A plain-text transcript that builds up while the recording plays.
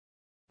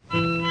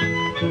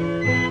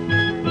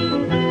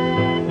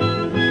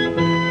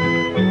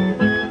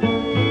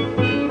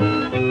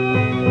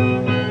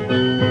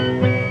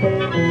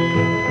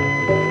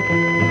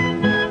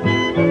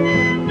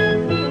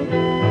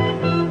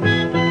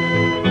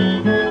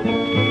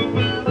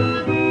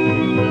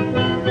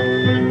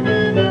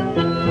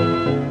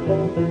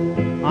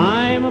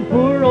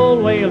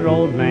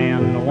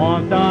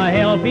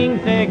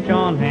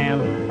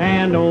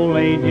and old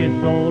age is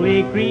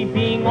slowly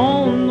creeping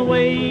on the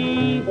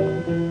way.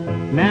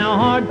 Now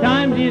hard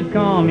times is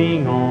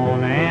coming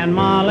on, and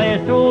my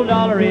last old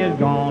dollar is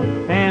gone,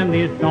 and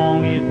this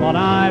song is what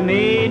I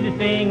made to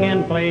sing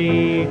and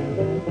play.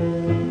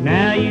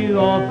 Now you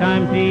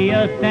oft-times see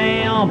a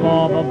stamp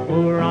of a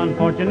poor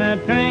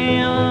unfortunate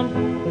tramp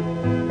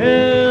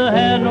who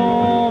had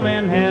no home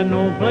and had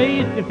no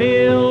place to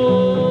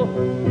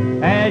fill.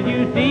 As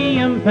you see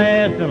him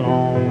pass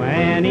along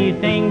and he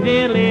sings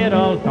a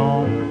little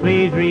song,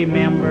 please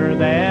remember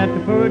that the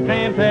poor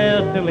tramp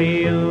has to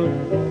live.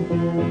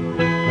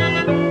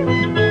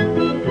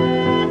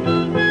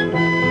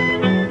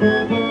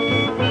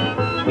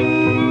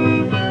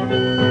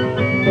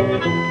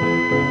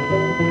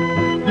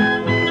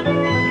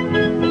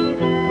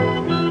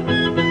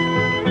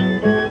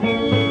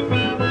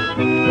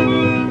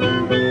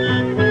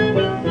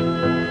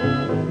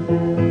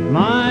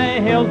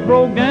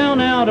 Broke down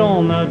out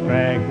on the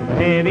track,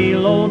 heavy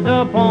loads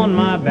upon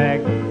my back.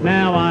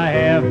 Now I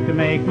have to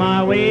make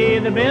my way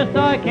the best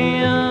I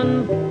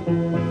can.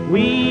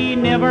 We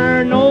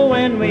never know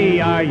when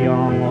we are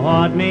young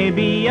what may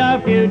be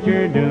our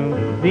future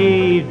doom.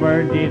 These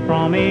words is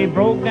from a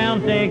broke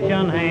down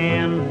section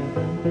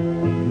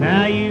hand.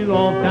 Now you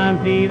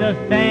oft-times see the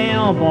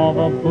stamp of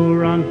a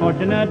poor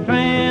unfortunate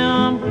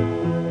tramp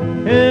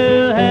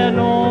who had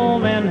no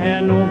home and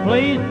had no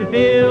place to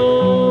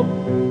fill.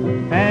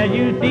 As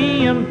you see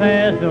him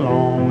pass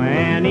along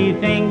and he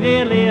sings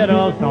a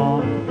little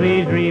song,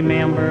 please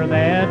remember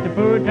that the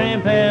poor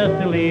tramp has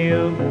to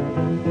live.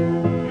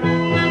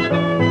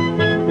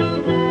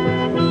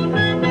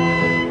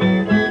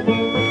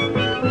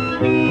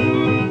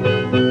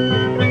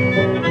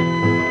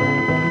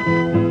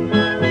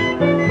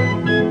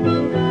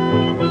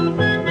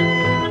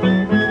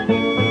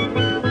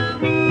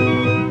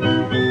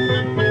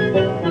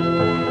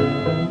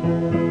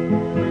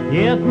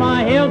 Yes,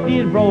 my health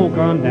is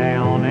broken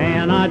down,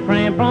 and I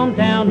tramp from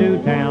town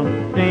to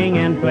town, sing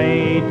and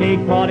play, take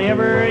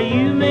whatever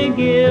you may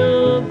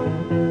give.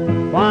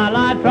 While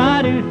I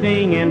try to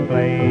sing and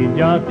play,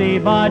 just a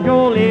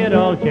Banjo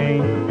little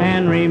change,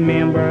 and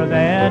remember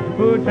that the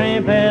poor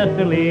tramp has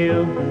to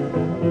live.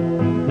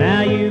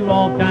 Now you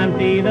oft-times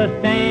see the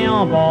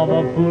stamp of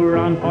a poor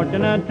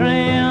unfortunate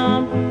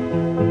tramp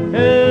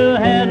who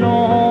had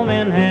no home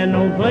and had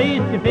no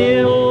place to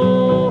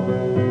fill.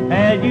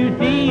 As you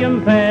see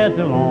him pass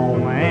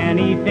along and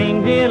he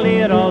sings a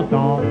little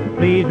song,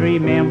 please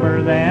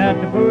remember that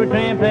the poor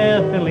tramp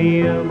has to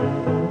live.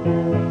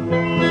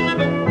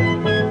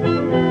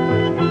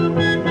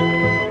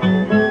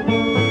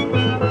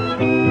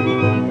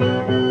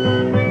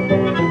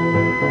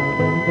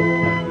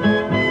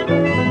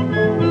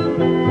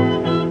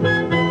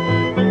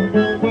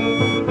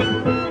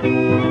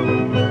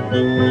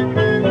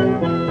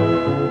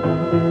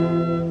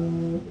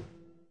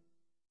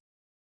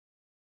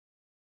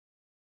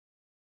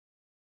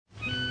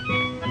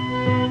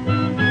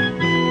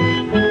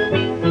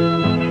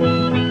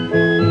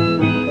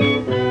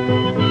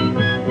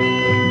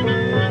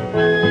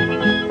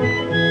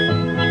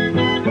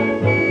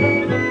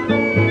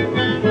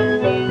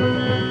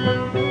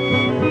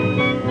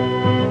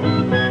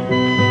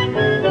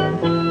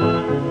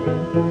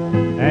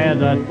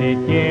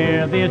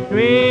 This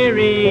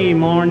dreary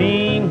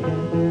morning,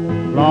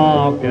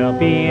 locked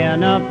up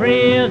in a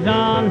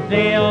prison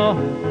cell,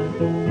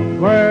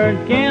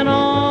 words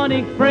cannot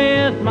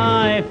express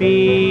my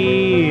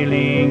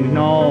feelings,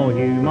 no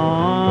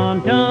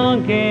human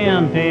tongue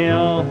can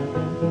tell.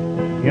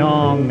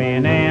 Young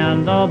men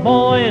and the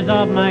boys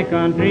of my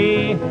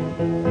country,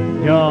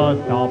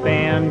 just stop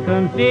and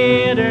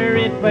consider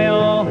it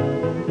well.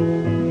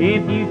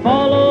 If you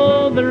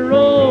follow the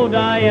road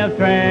I have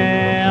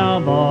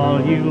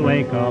traveled, you'll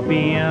wake up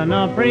in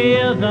a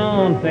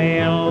prison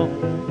cell.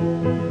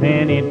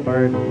 Then it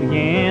first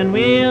began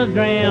with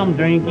dram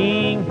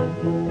drinking.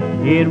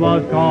 It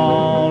was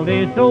called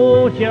a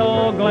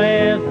social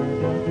glass.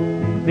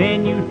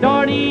 Then you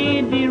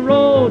started the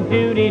road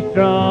to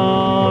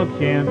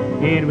destruction.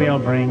 It will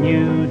bring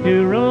you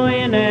to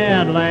ruin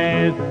at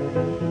last.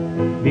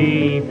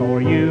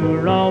 Before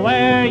you're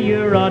aware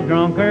you're a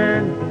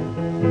drunkard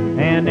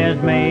and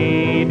has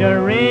made a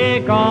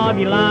wreck of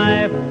your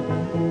life.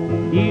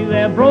 You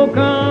have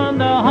broken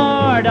the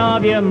heart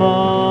of your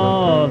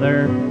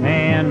mother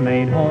and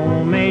made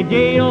home a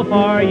jail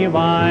for your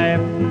wife.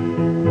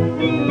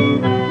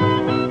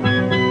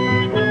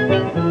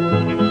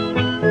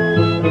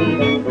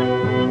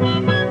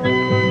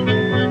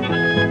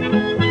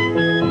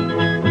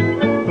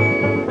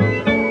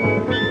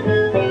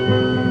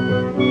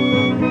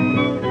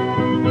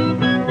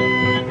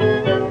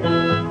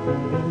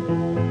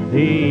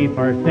 The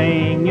first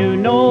thing you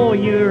know,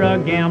 you're a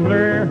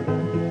gambler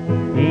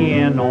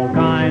in all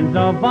kinds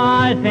of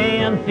vice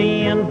and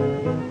sin.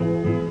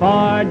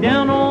 Far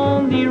down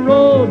on the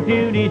road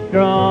to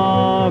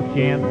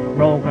destruction,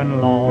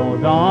 broken laws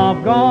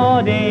of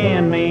God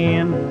and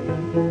man.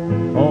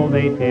 Oh,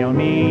 they tell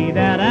me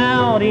that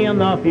out in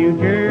the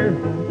future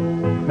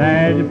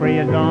there's a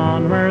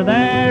prison where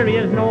there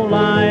is no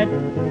light.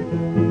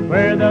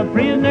 where the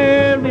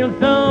prisoner will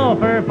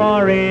suffer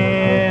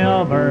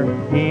forever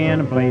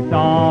in place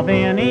of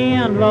an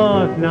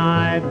endless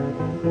night.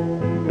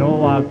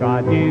 So I'll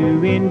try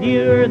to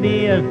endure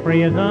this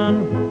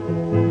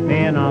prison,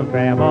 then I'll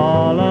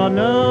travel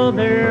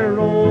another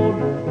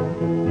road,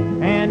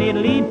 and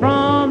it'll lead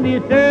from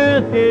this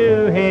earth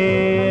to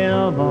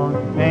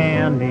heaven,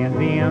 and ends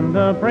in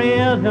the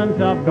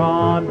presence of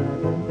God.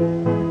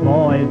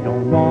 Boys,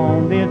 don't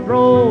want this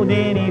road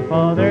any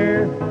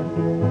further.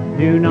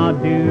 Do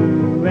not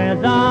do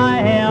as I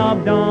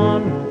have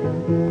done.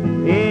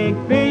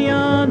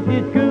 Experience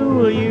is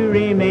cool, you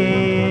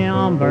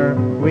remember,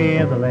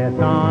 with a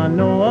lesson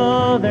no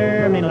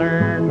other may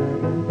learn.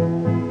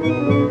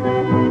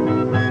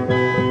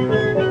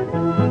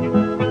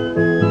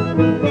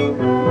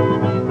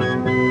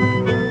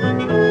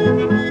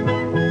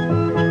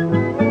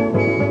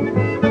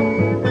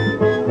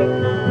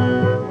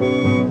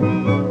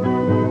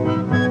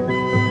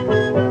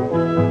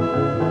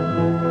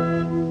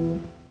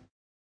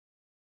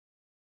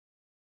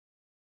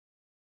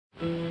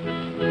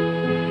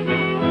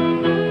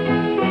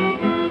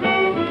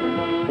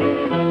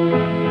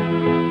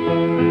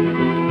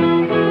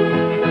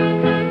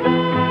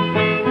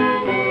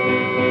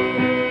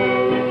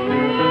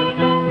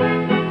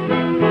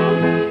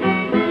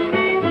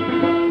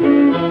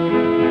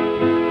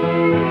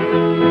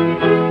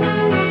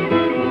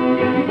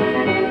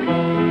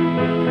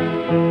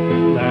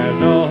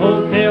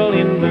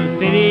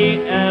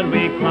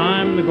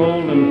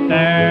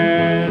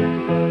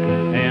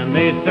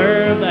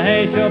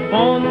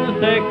 Upon the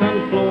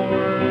second floor,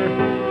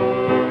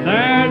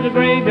 there's a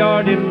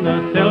graveyard in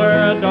the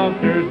cellar, a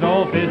doctor's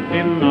office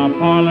in the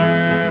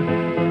parlor,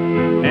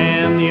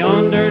 and the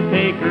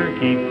undertaker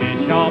keeps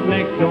his shop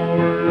next door.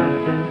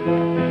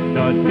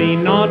 Touch me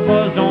not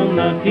was on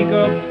the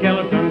teacup,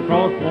 skeleton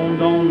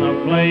crossbones on the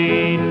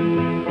plate.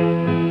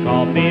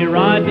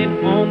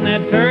 Copyrighted on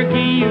that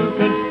turkey you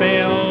could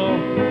spell.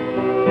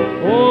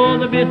 Oh,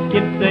 the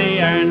biscuits they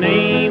are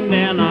named,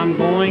 and I'm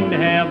going to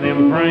have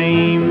them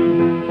framed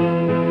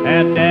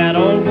at that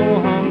old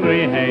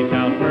go-hungry hash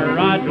house where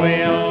I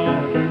dwell.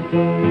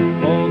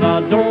 Oh,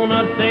 the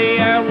donuts they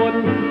are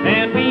wooden,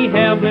 and we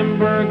have them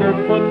burger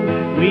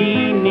pudding.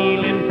 We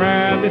kneel in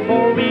prayer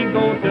before we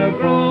go to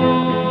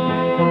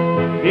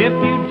grow. If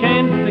you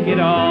chance to get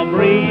a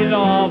breeze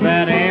of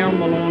that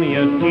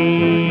Ambalonia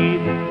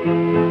cheese,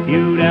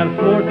 you'd have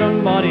swore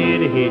somebody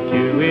to hit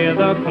you with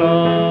a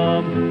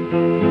club.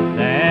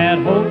 That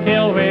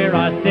hotel where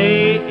I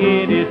stay,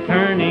 it is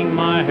turning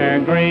my hair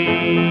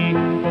gray,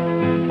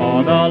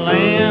 for the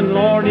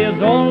landlord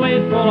is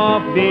always full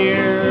of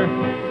beer.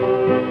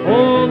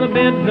 Oh, the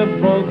beds of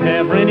folks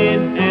have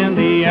rented, and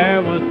the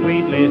air was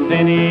sweetly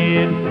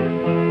scented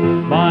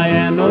by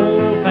an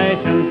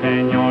old-fashioned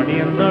tan-yard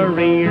in the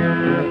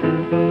rear.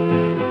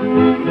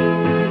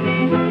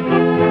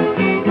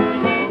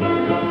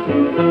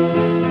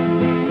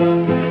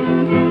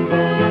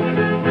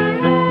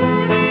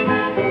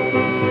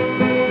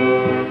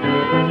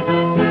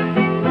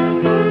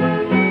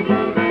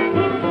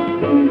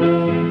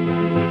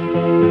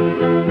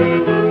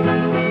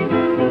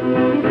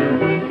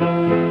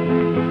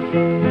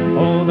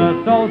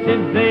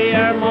 They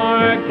are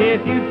marked,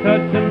 if you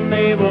touch them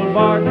they will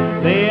bark.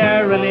 They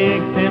are really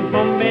exempt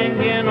from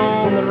being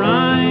on the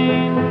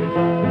Rhine.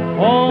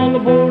 All the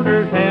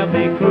boarders have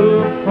they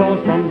cooked,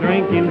 cross from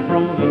drinking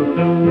frozen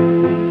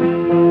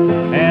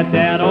soup at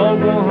that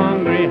old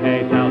go-hungry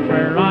hash house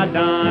where I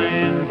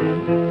dine.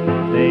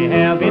 They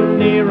have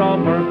India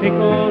rubber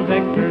pickles,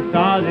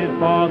 exercises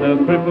for the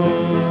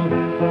cripples,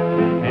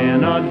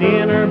 and a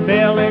dinner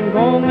bell and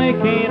gold they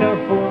can't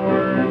afford.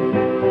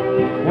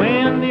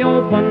 When they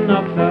open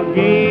up the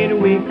gate,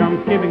 we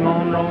come skipping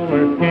on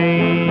roller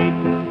skates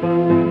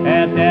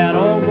at that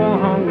old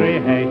go-hungry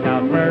hash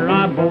house where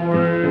I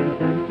board.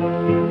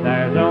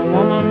 There's a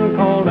woman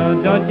called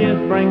a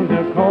Duchess, brings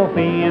the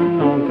coffee in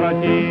on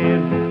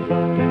crutches,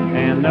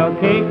 and the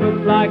cake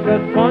looks like a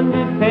sponge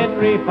is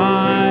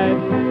petrified.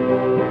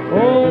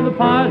 Oh, the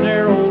pies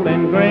are old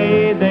and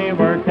gray, they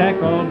were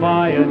tackled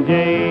by a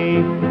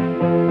jay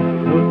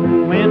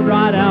who went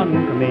right out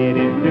and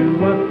committed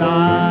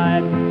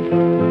suicide.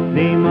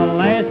 The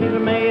molasses are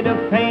made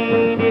of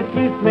paint, if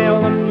you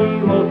smell them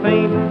you will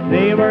faint.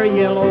 They were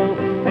yellow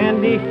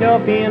and dished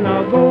up in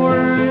a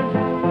gourd.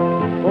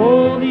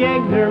 Oh, the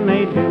eggs are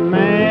made to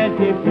match,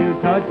 if you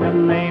touch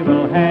them they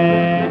will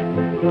hatch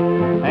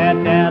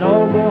at that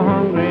old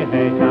go-hungry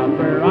hash house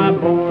where I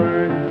board.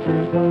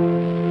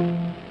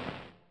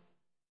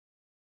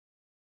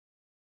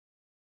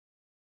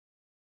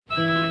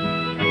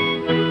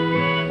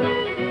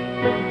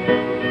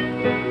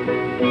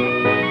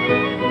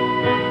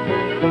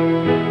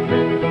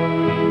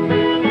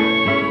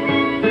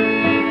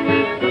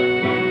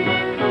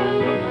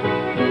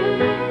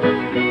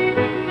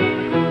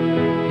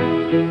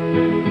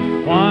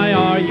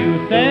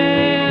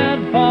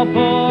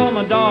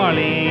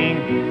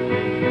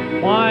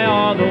 Why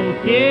are those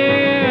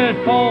tears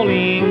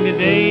falling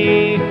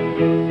today?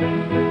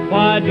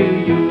 Why do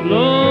you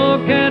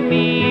look at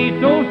me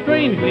so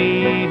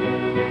strangely?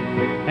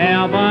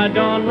 Have I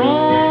done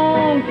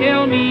wrong?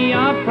 Tell me,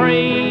 I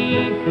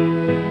pray.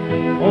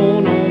 Oh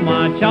no,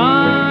 my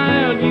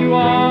child, you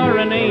are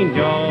an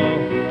angel.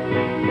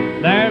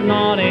 There's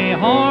not a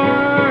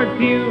heart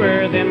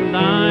purer than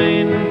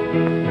thine.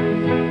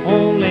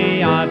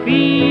 Only I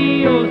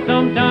feel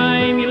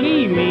sometime you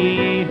leave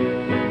me,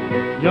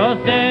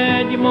 just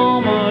as your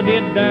mama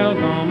did. There'll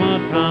come a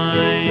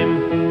time.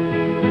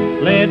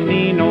 Let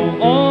me know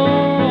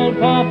all,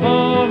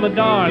 Papa, my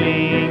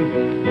darling.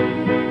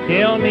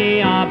 Tell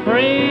me, I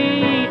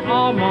pray,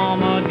 oh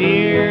mama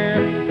dear,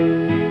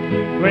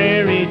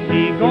 where is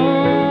she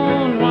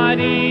gone? Why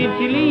did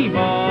she leave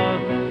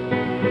us?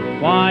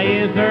 Why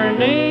is her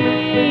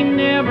name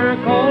never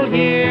called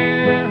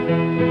here?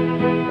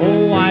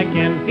 Oh, I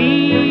can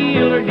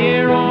feel her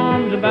dear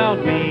arms about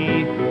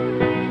me,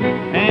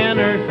 and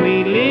her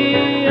sweet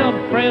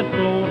lips pressed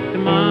close to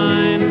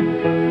mine.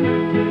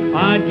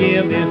 I'd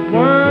give this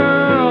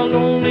world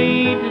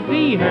only to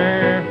see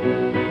her.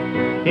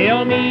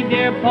 Tell me,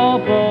 dear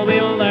Papa,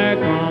 will there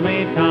come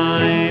a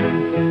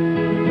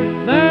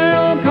time?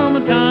 There'll come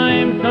a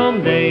time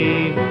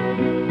someday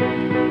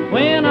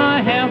when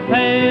I have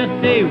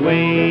passed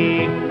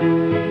away.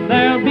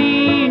 There'll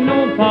be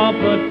no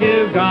Papa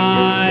to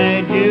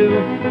guide you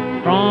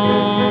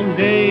from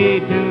day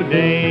to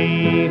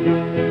day.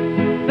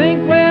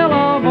 Think well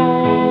of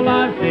all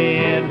I've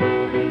said.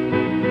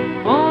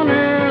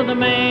 Honor the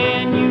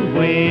man you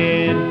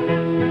wed.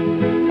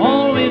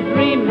 Always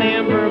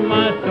remember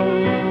my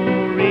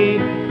story.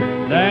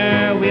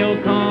 There will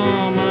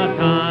come a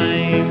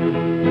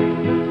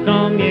time.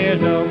 Some years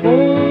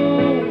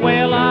ago,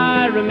 well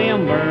I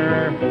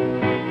remember,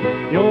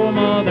 your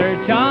mother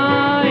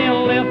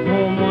child left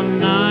home one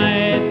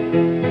night.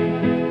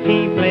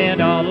 She fled,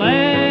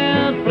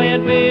 alas,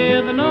 fled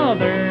with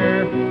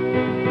another.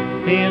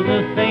 'Tis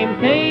the same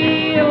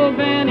tale,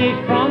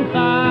 vanished from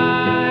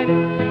sight.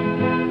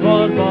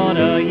 'Twas but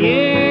a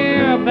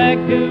year back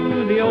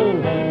to the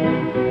old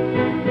home.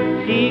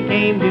 She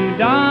came to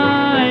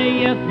die,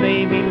 yes,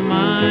 baby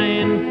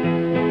mine.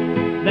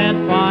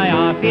 That's why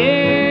I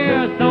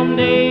fear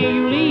someday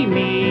you leave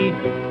me,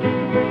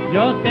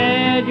 just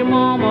as your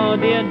mama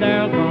did.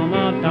 There'll come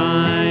a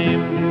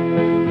time.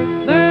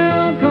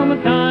 There'll come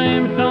a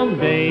time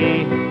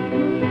someday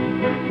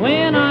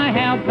when I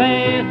have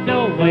passed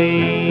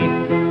away.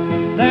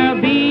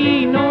 There'll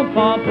be no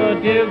Papa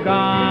to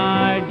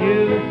guide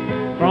you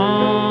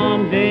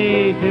from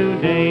day to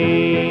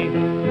day.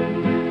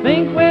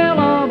 Think well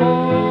of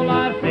all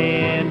I've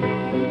said.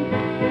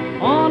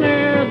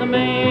 Honor the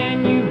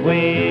man you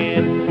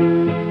wed.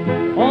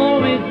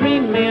 Always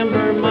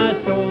remember my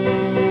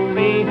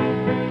story.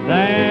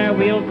 There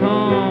will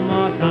come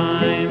a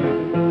time.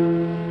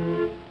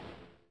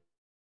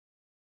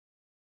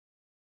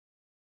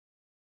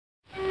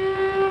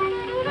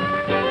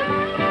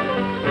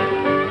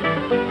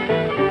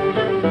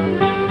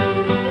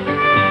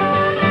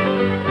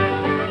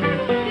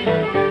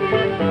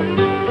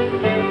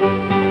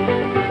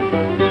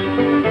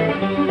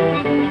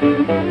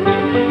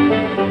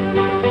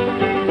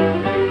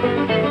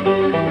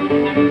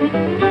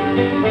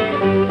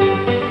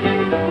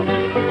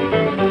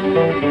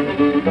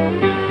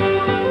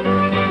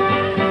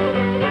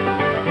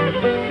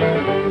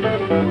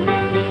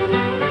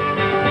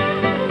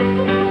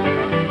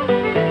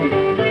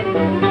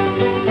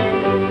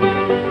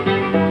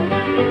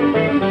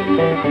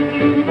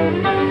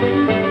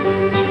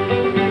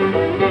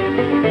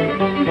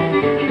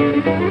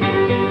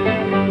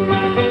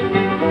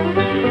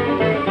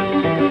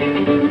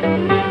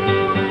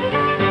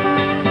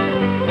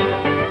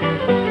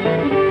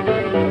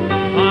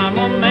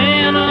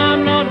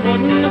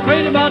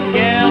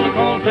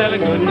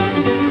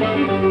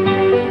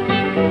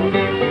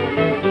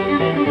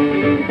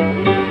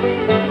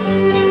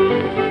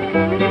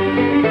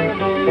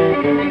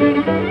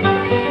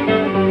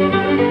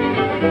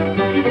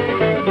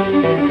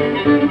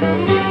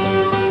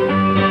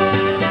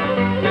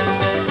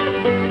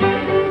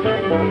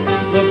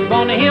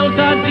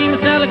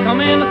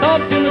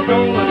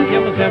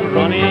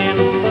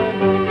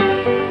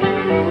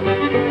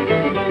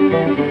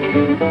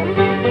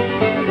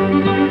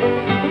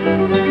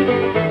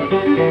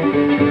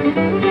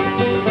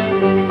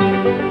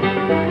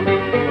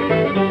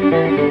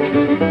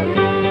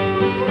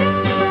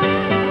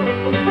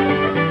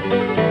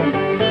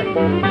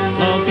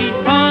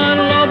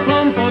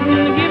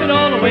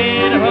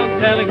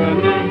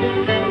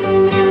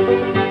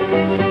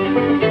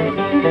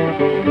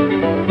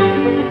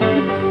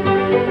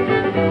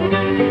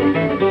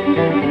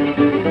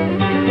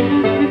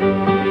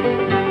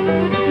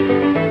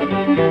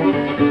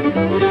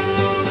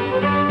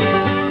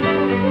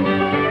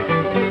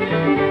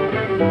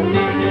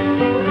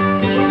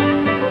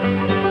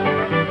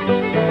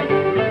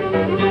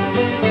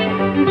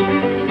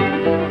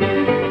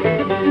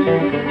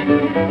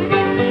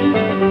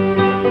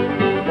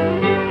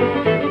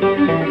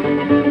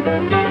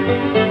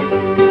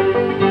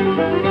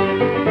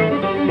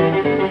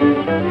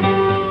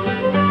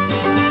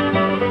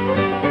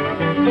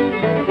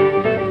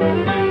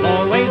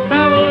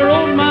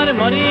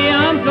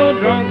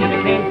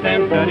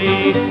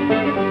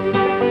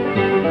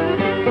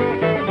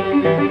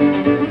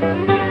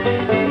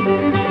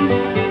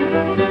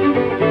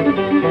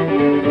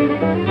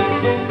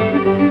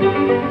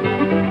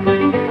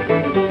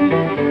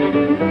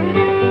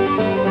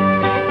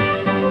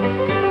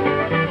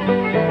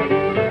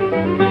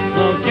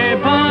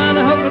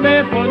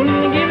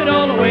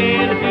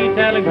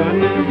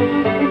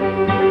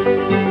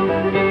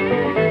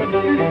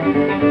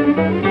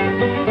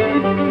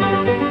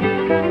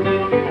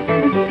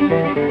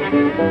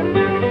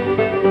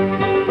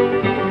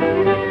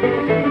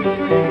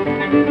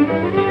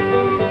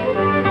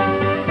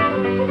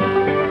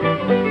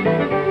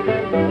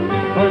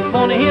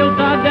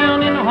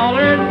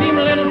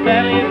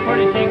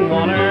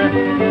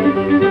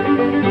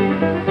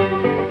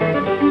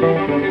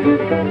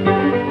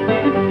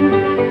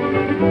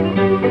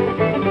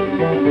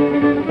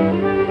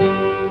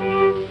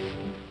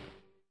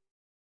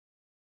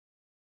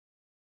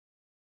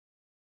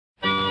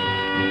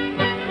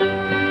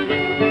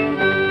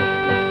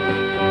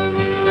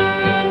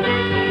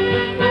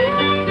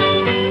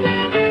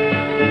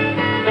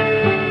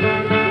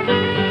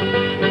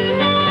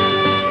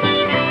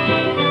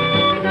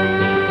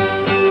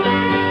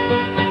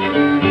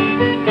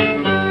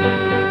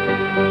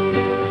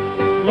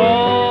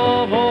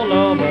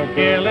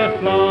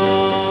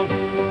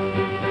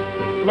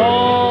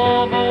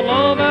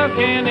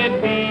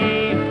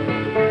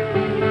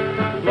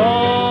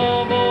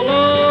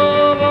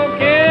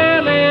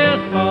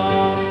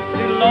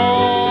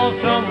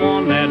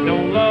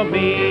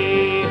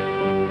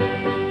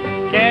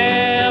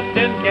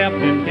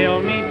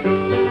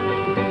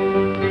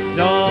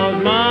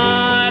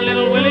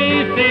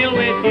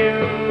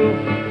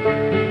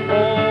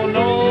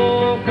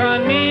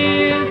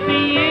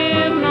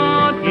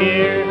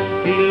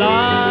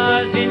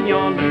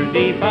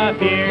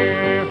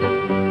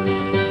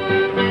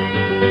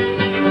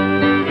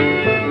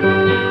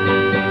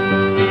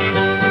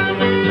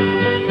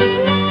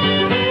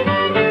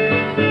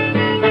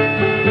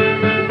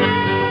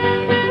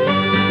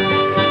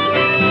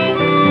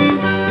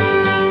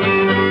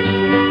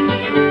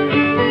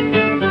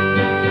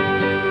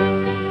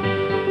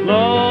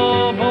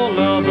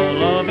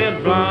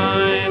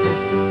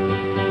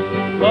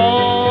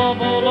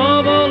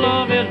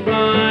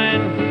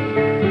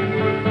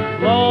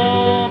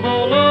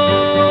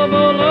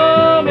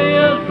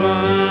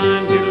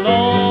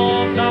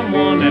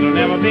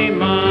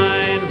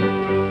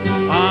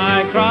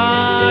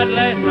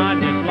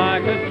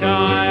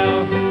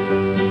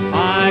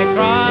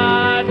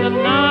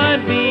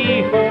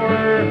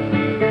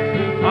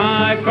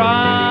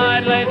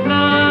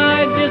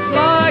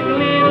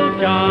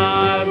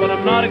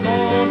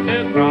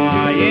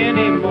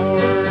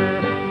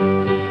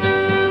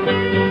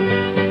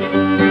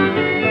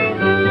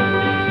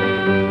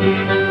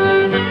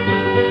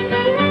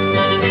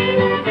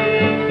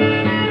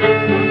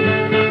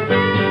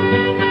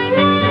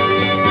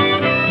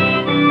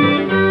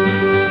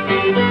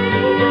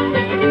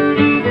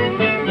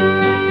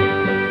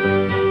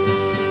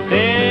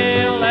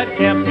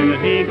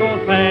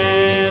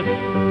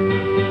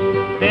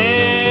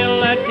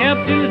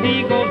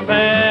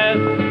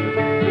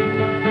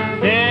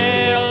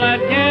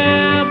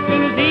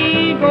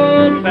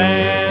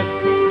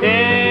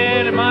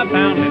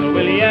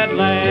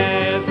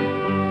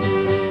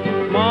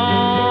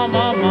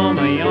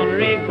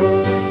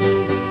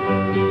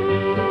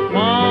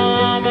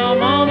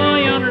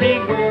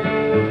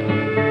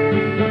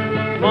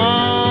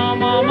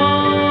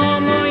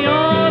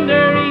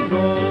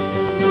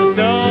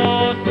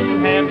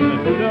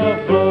 To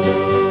the floor.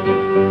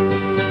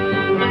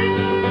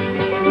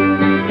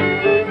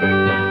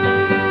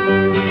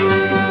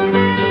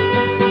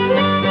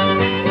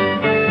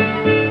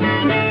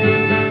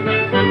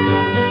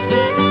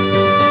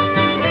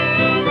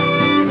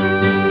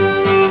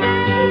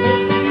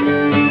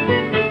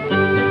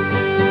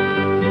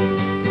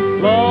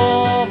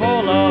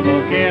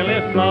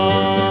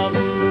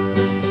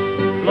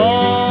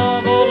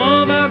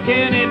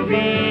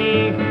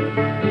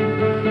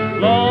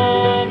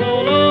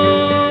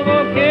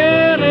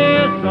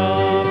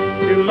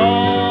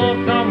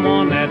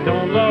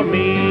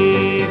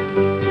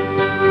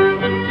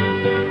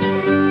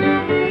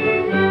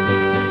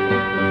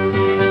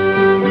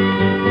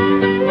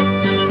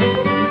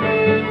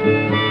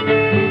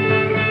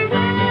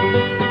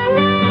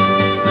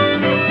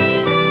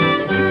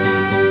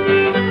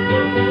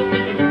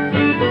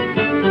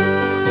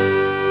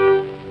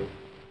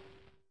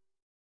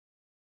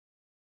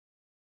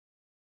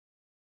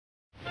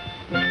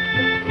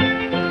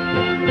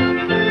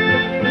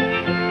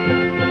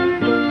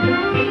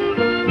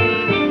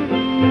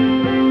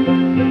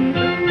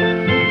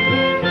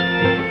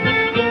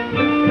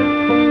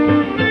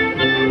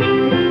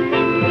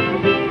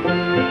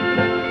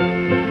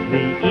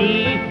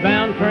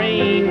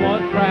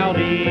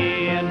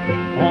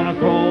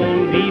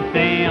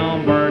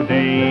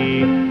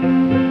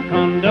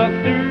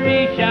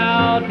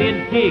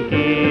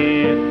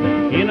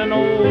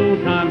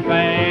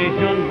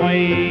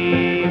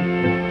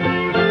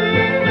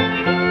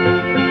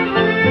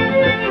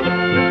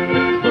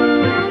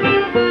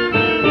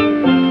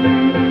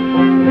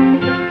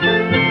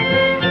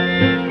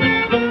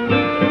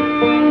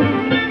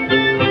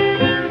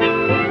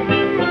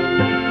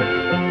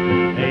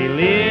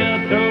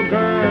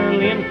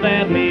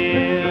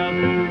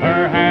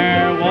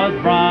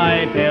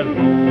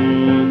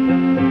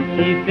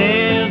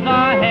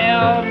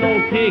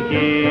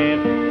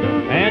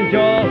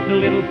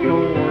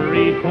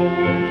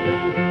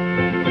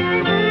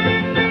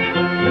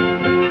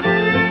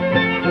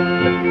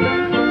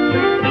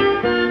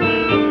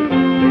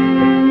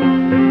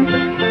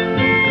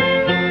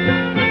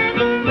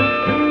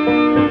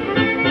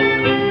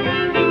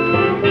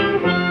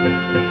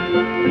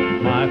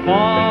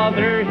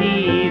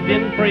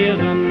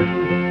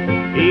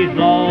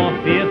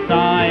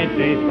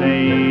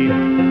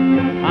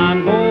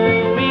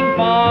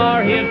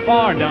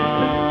 are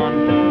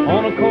done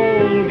on a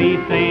cold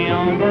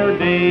December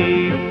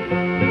day.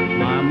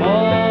 My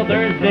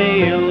mother's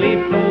daily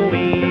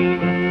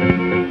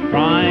sewing,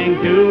 trying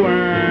to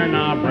earn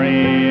our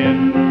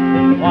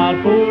bread,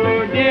 while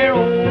poor dear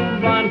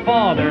old blind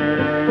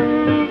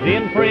father's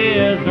in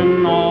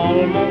prison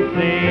almost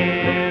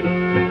dead.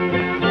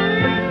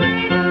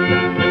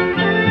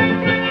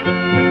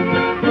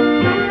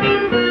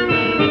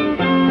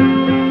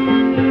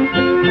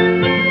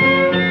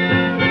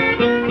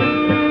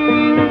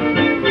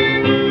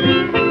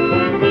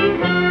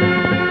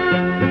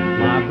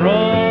 My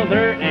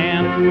brother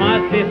and my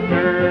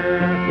sister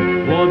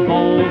would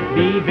both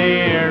be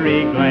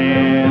very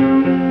glad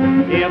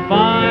if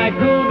I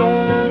could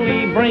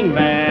only bring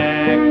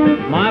back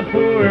my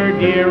poor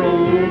dear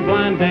old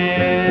blind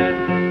dad.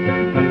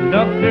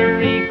 Conductor,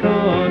 he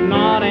could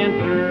not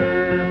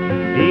answer,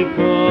 he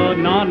could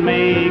not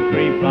make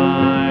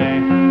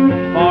reply,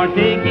 for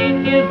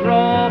taking his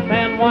rough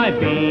and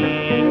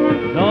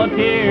wiping the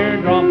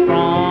teardrop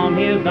from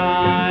his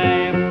eye.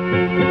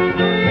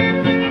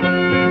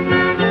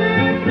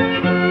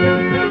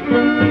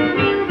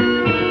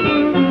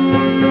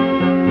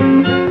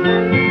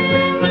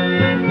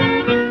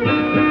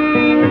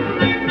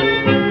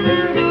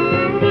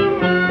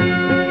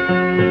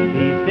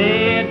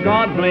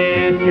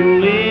 You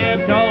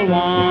live till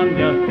one,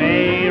 just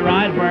stay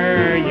right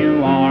where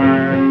you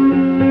are.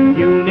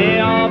 You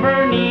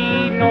never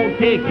need no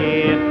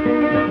ticket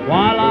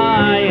while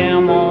I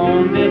am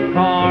on this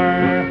car.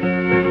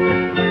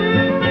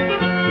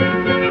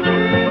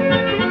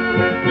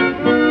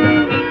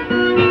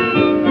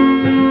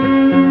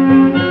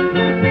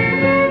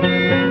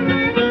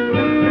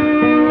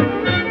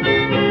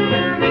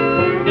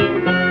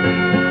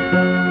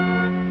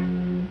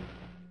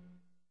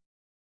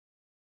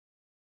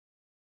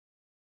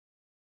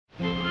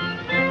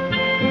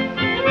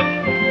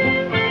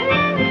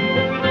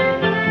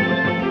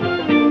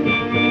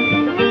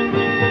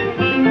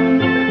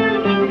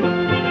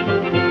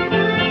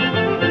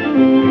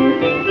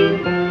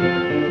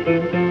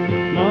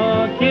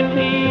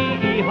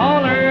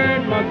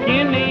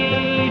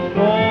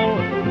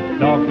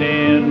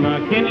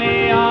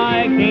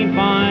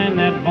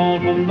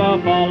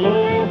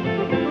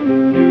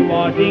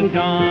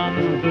 Washington.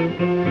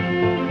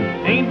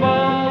 Ain't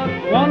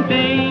but one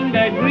thing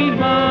that grieves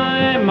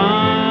my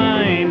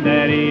mind,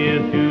 that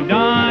is to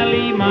die,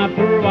 leave my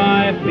poor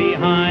wife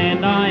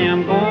behind. I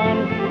am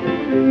gone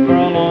for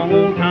a long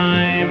old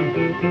time.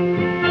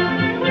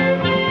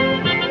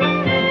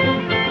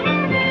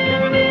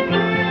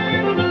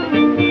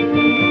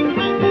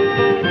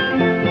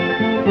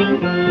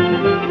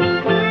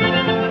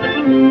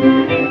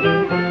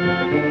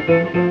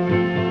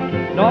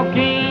 Dog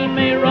came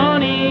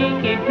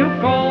a-running, he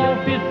took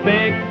off his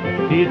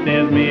specs. He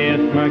says, Miss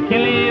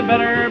McKinley,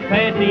 better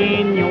pass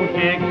in your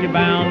checks. You're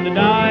bound to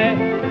die,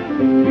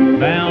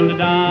 bound to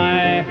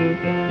die.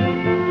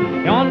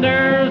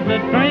 Yonder's the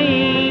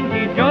train,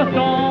 she's just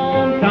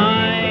on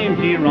time.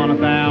 She run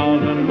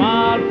 1,000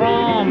 miles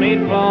from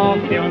 8 o'clock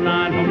till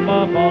 9, from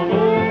Buffalo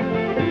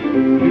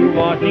to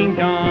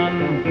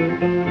Washington.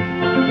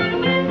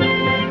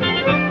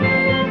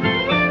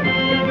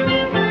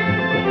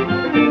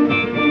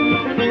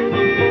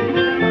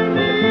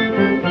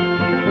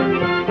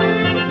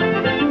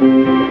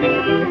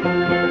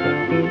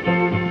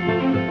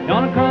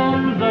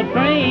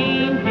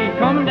 Train, she's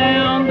come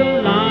down the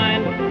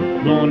line.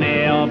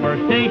 Lonely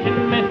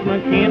Station, Miss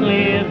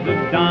McKinley's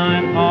a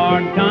dime.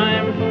 Hard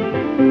times,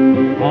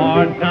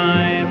 hard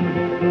times.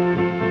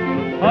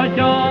 Hush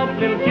up,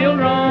 little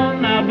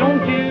children, now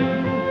don't you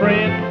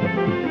fret.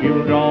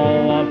 You'll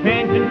draw a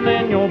pension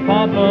and your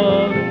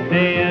papa's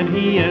dead.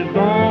 He is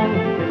gone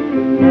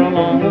for a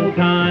long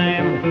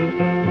time.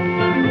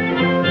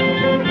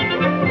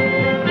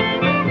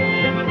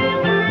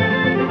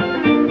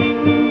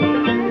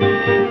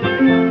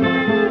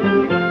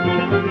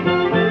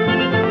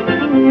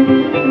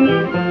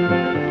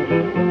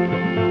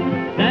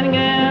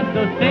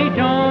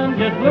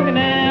 Just looking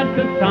at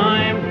the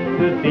time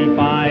to see if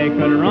I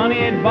could run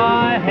it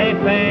by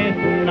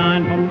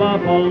 9:30 from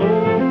Buffalo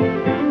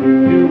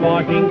to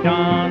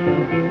Washington.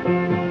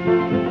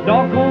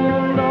 Dog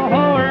on the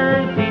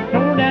horse, he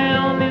tore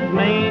down his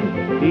mane.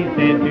 He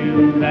said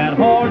to that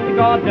horse, you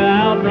got to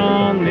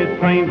outrun this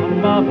train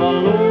from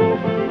Buffalo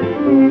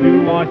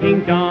to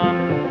Washington.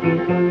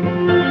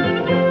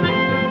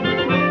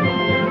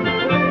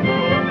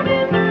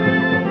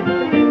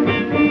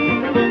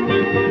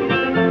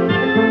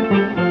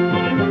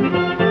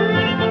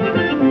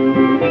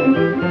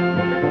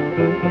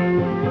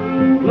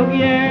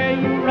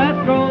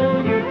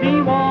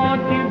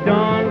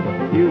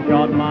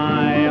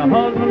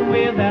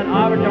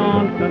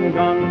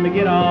 Gun to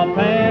get our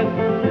pass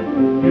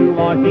to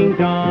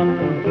Washington.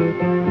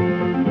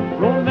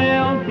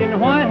 Roosevelt in the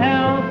White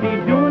House,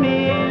 he's doing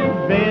his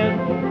best.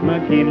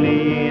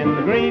 McKinley in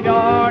the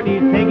graveyard,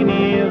 he's taking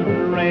his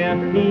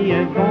rest. He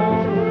is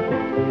gone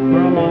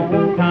for a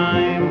long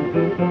time.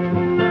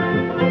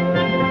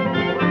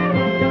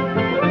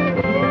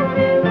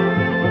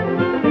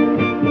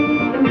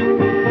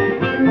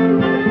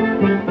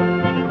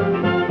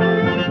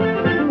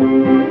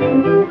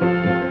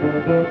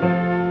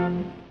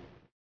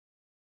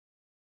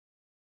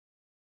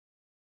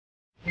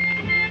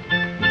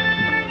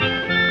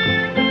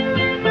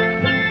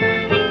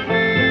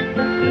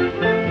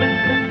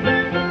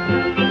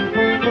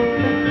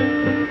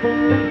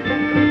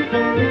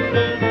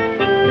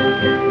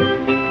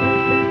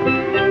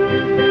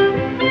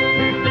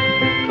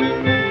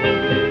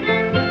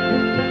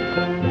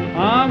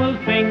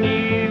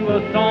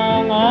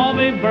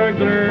 a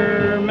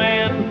burglar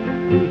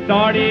man who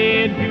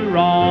started to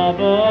rob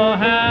a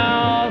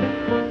house.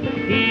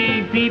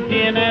 He peeped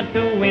in at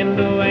the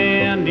window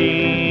and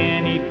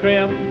in he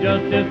crept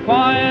just as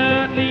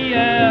quietly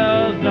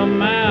as a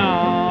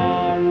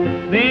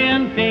mouse.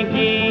 Then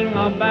thinking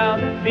about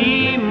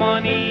the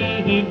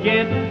money he'd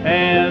get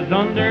as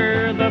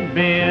under the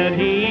bed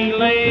he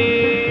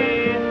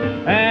lay,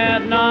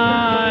 at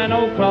 9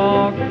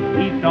 o'clock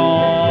he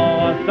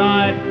saw a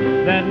sight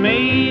that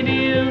made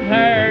his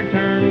hair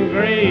turn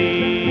gray.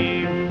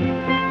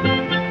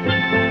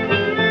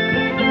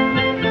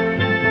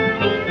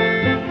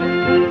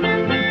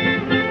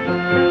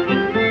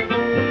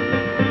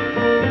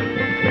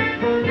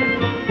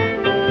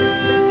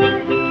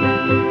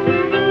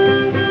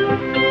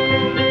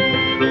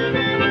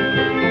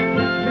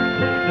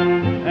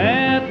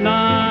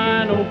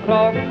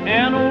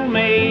 An old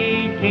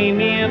maid came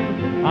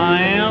in.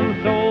 I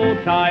am so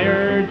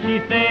tired, she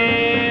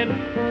said.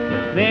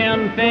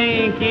 Then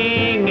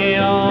thinking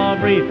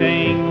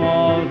everything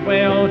was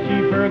well,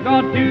 she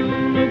forgot to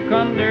look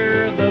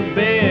under the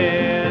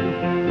bed.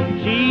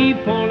 She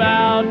pulled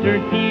out her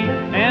teeth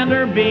and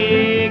her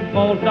big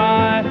false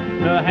eye,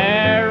 the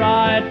hair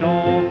right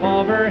off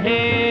of her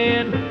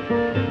head.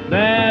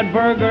 That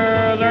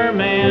burglar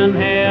man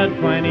had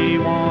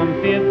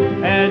 21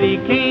 fits as he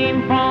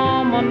came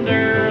from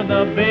under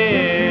the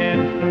bed.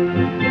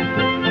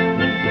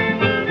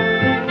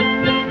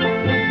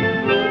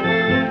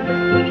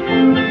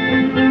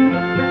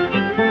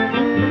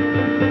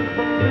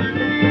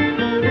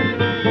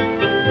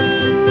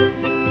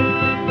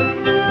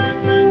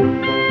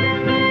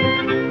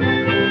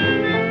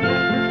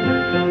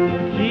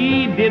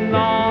 She did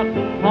not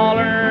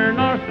holler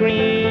nor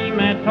scream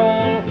at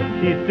all.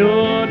 She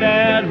stood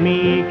as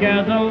meek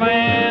as a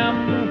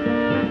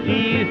lamb.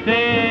 She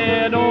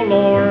said, "Oh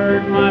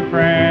Lord, my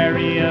prayer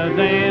is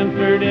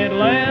answered. At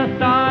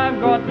last I've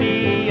got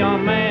thee a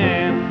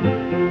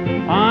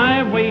man.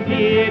 I've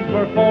waited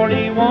for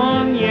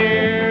 41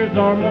 years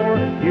or more.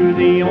 You're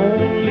the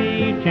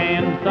only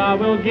chance I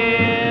will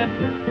get.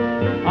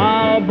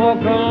 I'll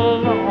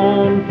buckle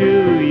on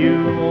to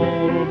you,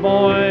 old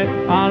boy.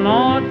 I'll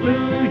not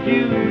lose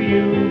you,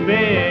 you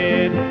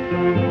bet."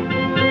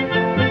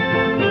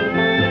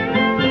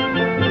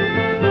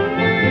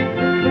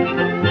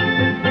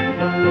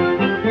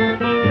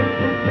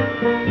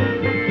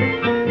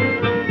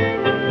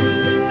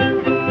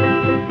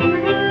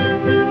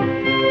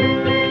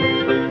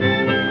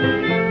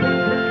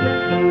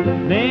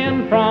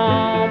 Then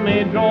from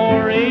a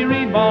drawer a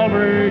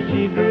revolver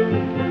she drew.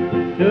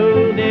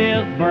 To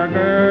this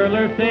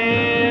burglar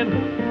said,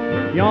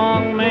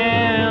 "Young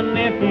man,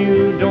 if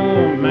you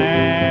don't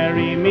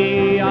marry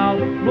me, I'll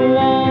blow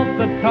off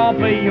the top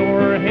of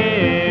your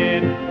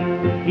head."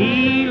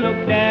 He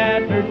looked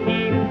at her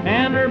teeth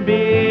and her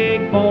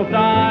big false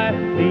eye.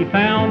 He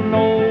found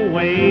no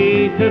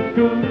way to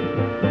scoop.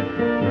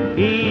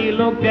 He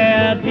looked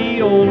at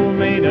the old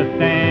maid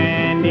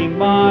a-standing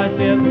by,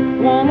 said,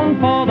 "Woman,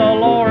 for the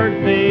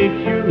Lord's sake,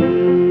 shoot."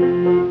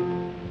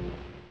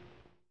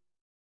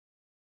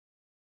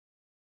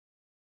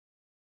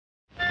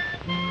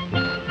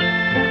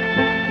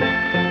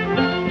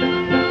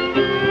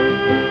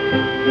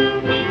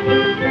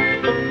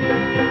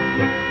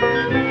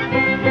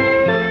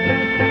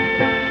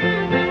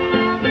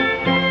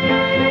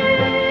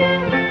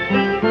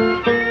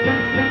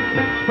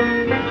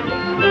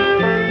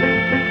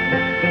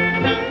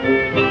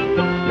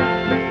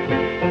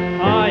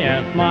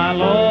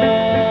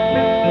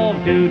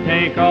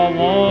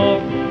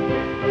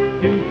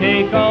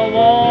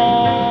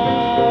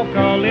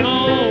 A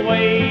little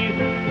ways,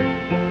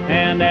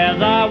 and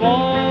as I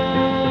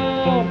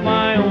walk,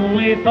 my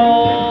only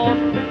thought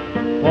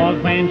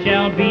was when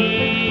shall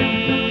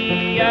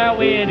be our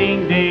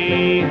wedding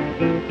day.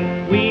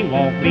 We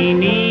walk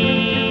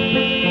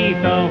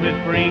beneath a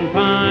whispering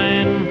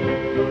pine.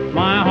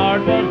 My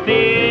heart was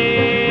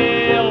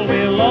filled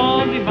with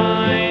love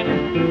divine,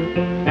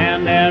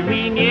 and as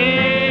we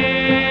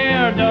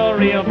neared the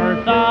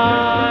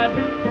riverside,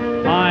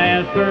 I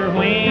asked her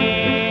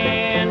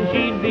when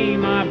she'd be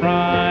my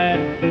bride.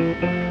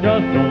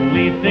 Just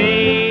only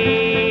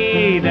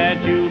say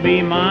that you'll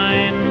be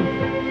mine.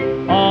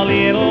 A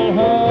little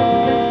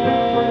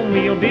home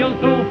we'll build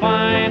so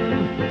fine,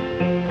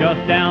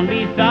 just down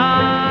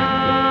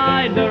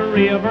beside the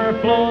river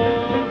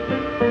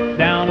flows,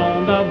 down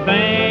on the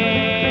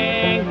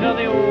banks of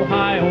the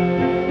Ohio.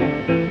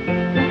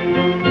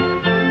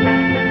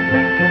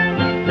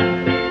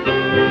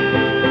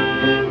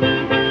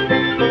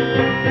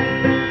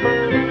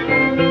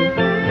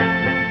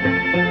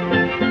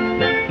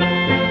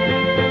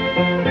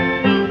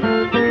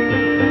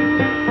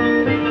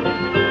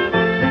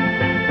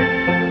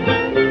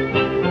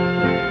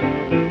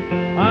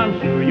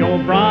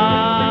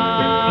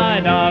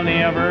 Bride I'll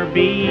never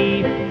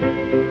be,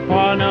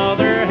 for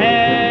another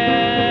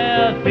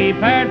has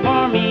prepared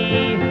for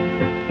me.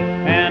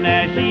 And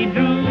as she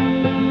drew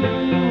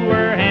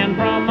her hand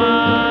from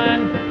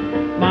mine,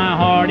 my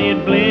heart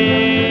it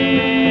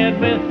bled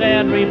with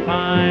sad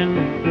repine.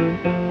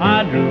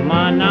 I drew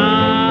my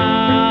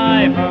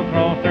knife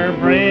across her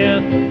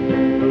breast,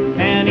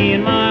 and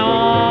in my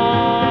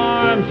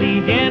arms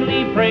she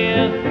gently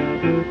pressed.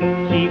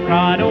 She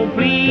cried, "Oh,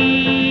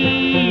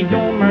 please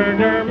don't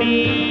murder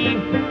me,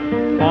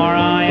 for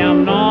I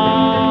am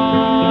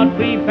not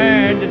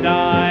prepared to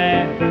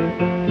die."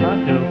 I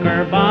took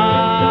her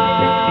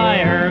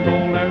by her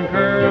golden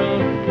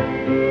curls,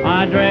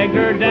 I dragged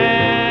her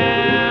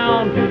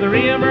down to the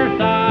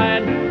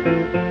riverside,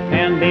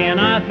 and then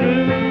I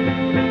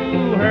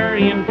threw her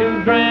in to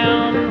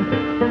drown.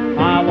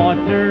 I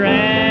watched her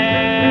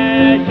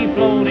as she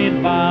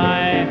floated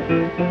by.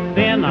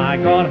 Then I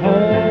got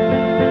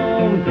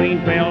home between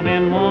 12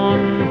 and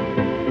 1.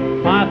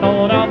 I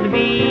thought of the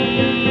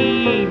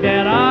deed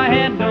that I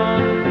had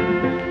done.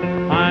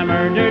 I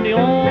murdered the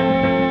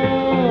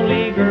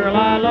only girl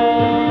I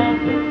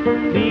loved,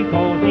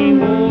 because she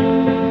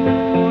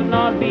would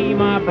not be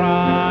my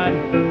bride.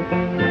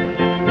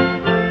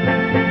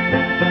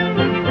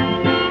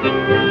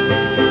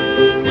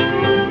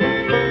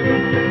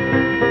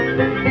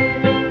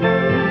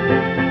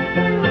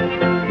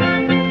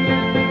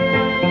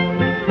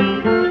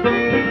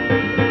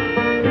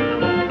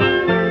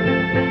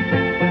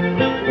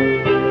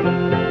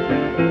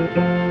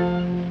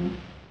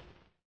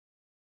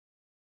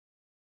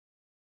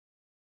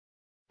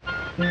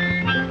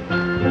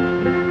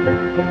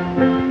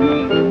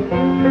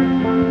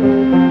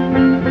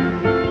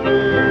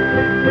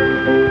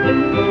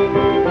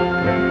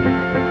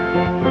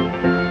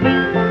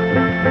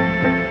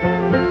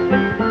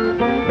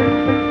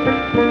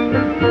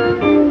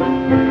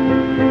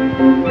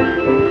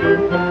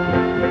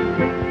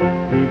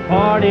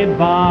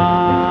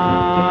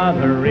 By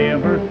the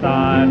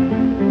riverside,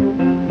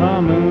 the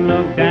moon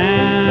looked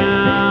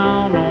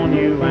down on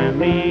you and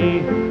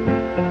me.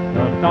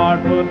 The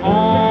stars put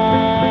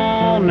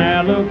on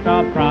their looks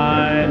of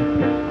pride.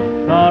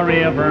 The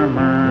river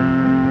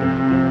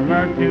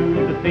murmured to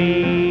the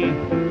sea.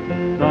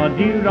 The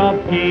dewdrop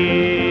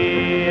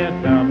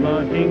kissed a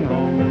blushing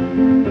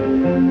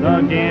rose. The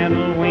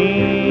gentle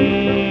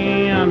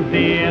wind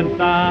did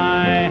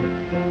sigh.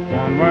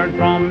 One word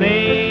from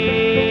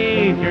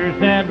nature's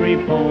sad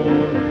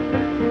repose.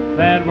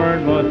 That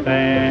word was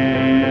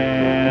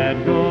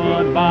sad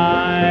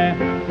goodbye.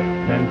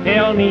 Then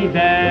tell me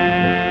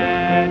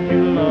that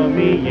you love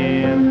me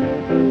yet,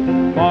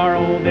 for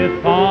oh, this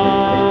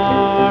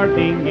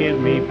parting gives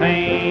me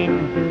pain.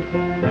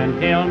 Then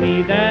tell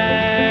me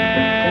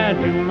that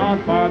you'll not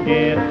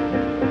forget,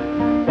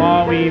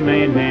 for we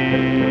may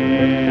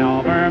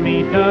never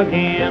meet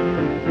again.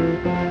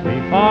 We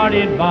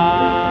parted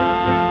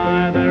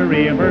by the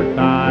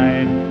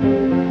riverside.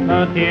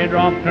 A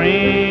teardrop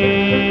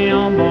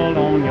trembled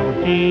on your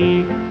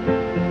cheek.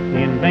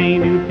 In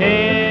vain to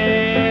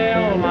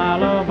tell my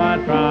love I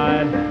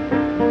tried.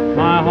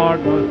 My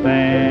heart was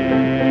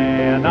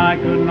sad, I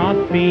could not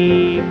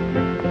speak.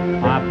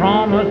 I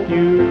promised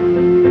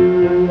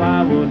you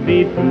I would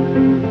be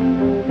true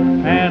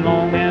as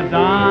long as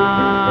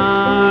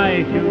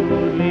I should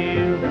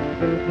live.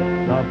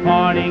 The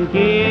parting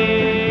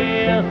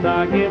kiss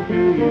I give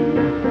to you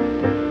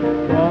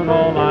was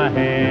all I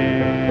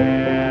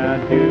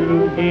had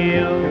to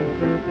give.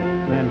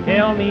 Then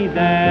tell me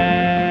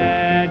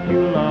that you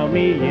love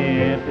me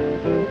yet,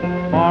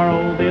 for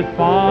oh, this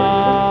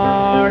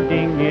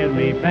parting gives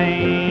me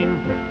pain.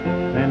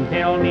 Then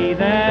tell me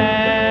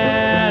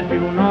that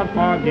you'll not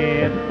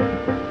forget,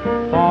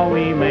 for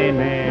we may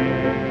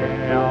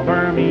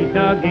never meet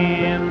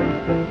again.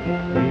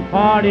 We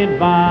parted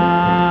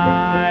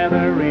by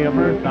the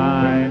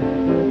riverside.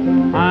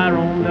 I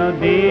roamed the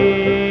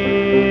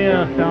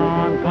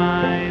distant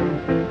clime.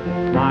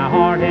 My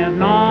heart has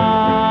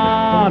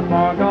not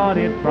forgot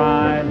its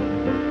pride,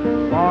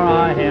 for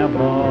I have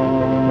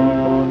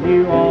loved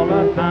you all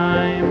the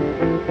time,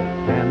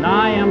 and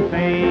I am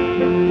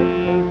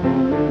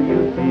faithful to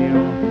you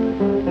still,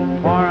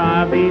 for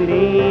I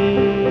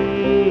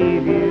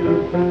believe you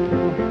too.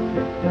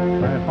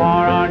 But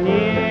far or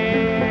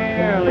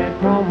near, let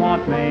come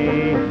what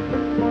may,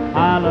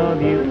 I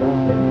love you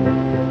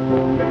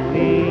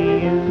only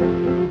you.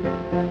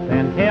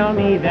 Then tell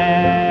me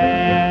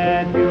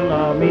that you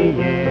love me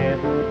yet,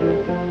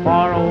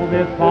 for oh,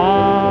 this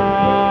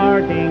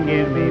parting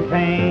gives me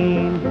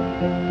pain.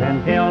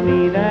 Then tell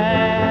me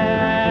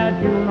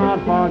that you'll not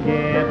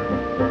forget,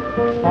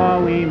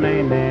 for we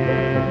may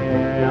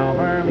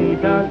never meet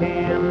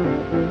again.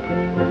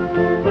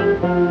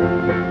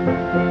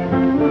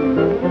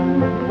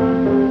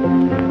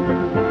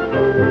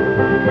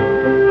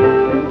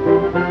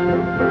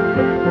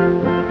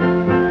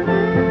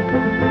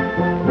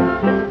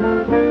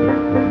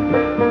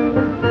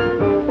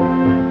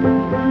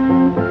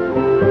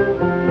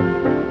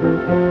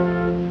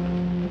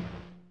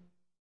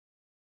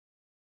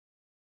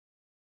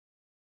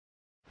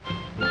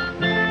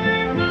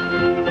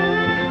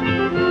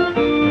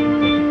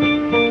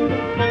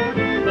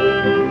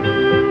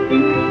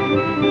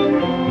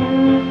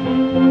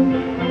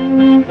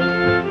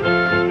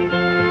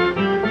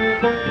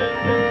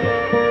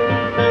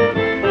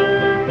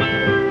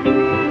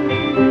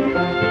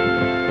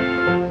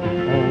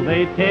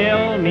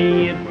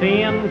 it's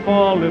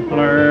sinful to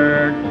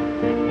flirt.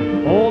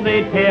 Oh,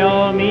 they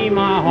tell me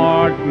my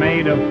heart's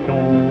made of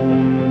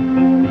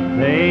stone.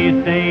 They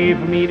say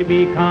for me to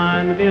be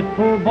kind to this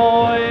poor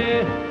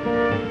boy,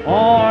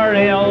 or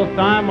else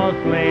I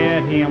must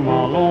let him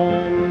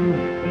alone.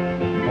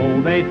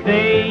 Oh, they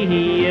say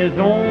he is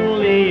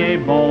only a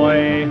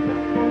boy,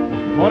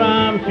 but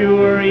I'm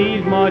sure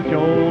he's much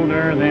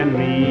older than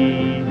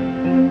me.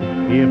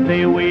 If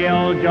they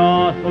will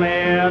just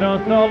let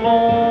us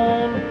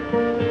alone,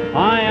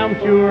 I am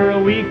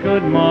sure we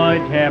could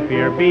much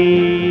happier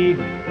be.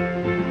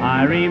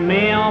 I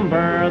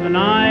remember the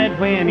night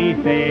when he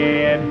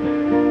said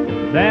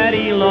that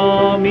he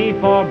loved me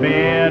for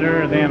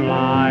better than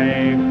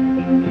life.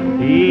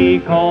 He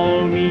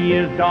called me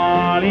his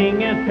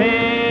darling, his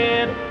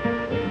pet,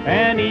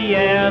 and he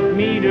asked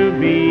me to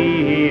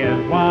be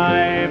his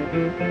wife.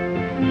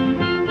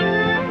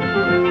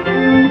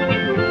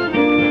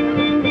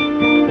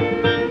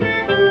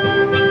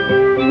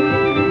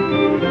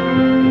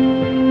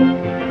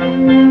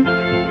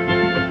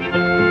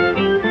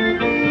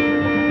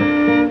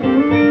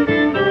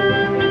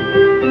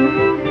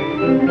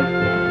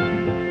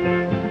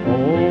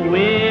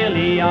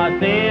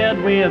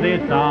 With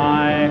a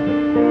sigh,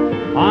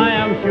 I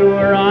am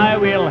sure I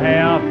will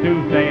have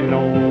to say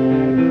no.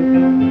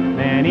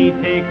 Then he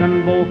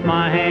taken both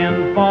my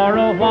hands for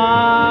a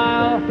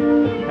while,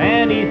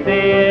 and he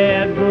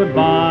said,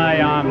 goodbye,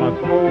 I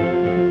must go.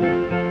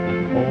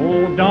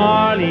 Oh,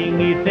 darling,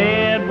 he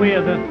said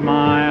with a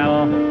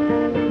smile,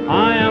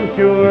 I am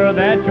sure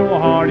that your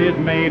heart is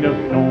made of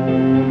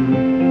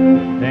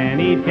stone. Then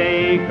he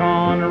take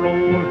on a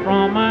rose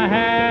from my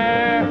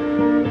hair,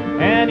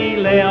 and he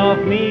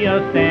left me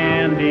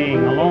a-standing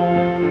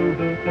alone.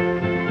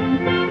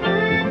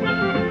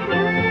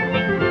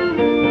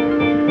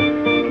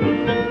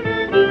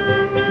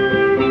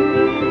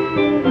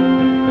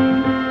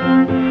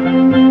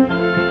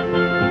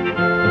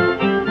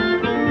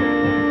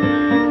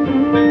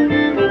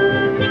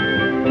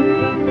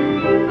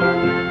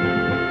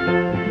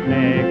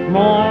 Next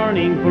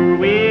morning, poor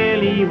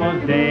Willie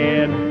was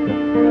dead.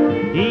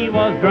 He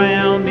was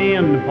drowned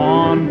in the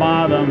pond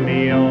by the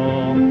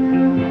mill,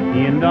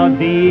 in the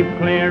deep,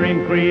 clear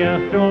and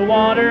crystal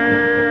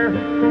water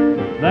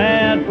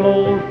that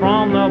flows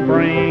from the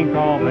brink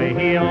of the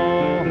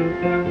hill.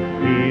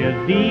 His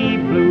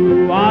deep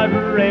blue eyes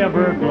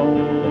forever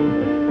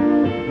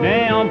glowed,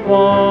 damp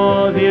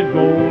was his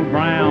gold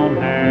brown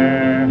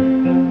hair.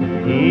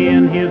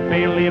 In his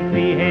pale lips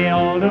he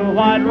held a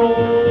white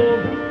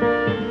rose,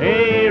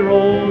 a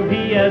rose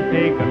he has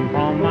taken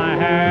from my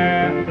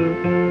hair.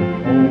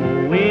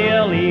 Oh,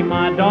 Willie,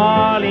 my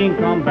darling,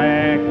 come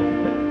back,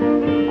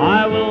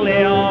 I will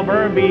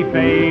ever be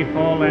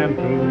faithful and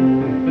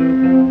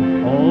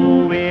true.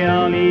 Oh,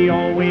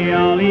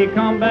 Willie,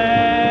 come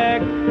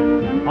back,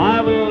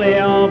 I will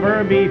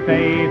ever be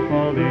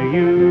faithful to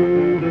you.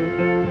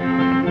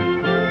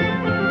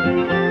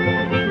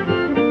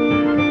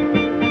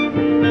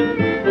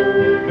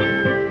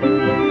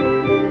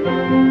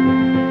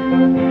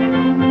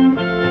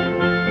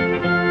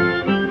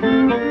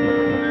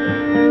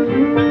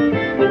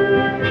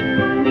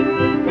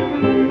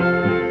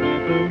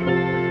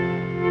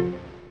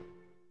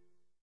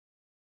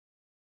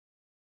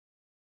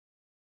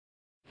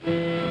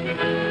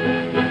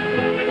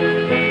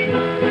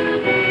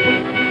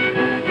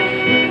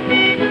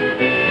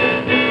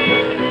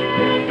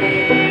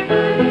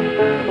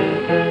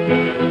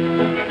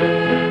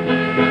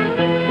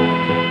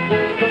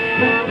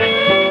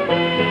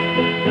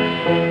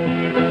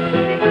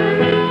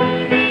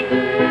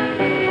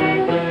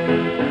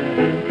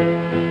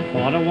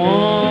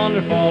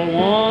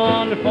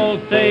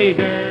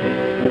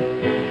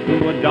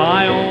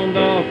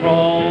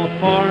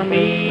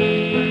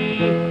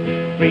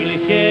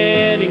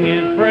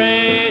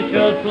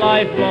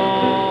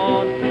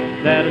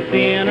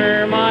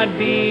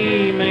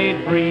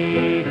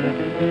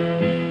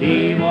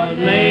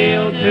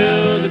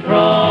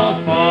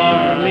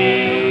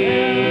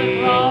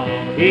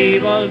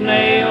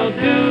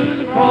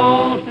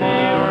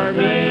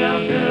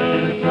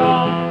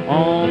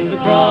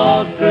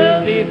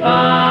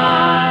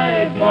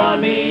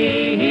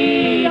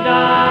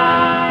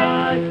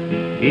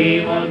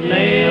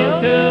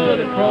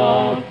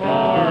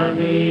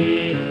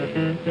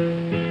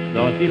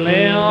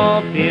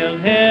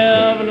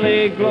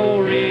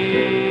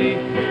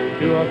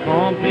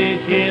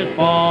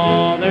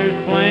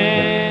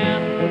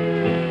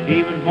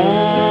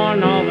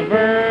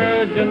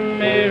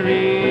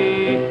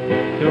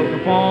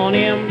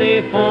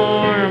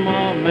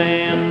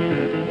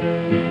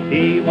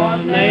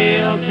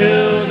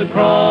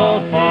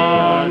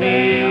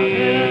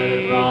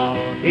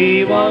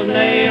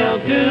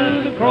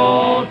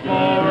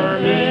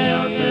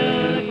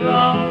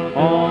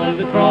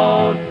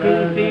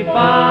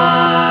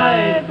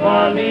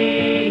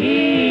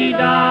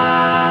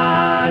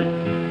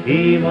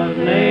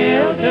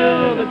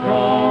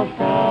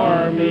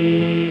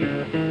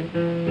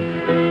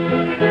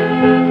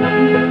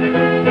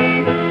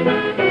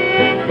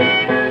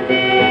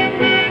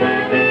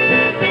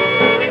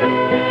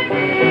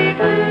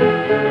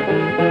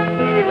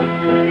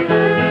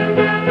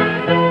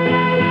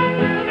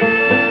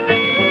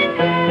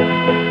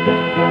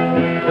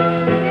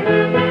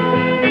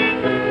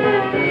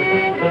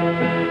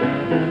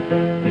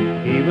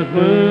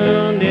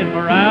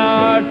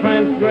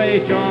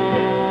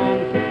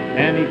 salvation,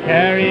 and he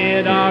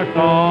carried our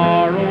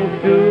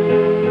sorrows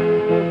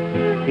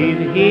too. He's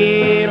the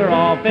healer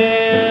of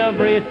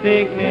every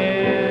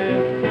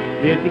sickness,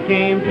 this he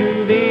came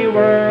to the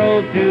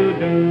world to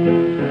do.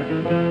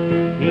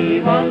 He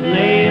was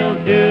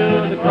nailed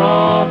to the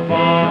cross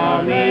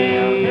for me.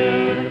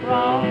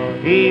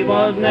 He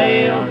was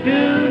nailed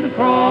to the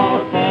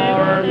cross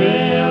for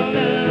me.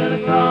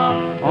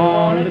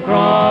 On the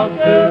cross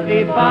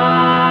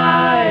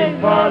crucified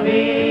for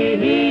me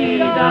he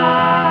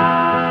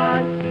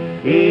died.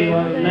 He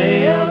was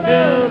nailed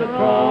to the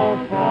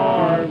cross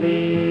for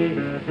me.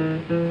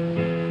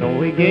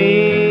 So he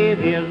gave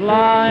his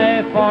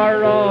life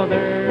for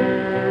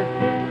others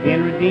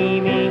in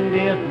redeeming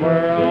this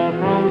world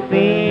from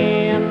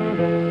sin.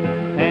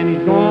 And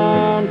he's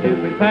gone to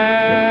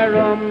prepare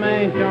a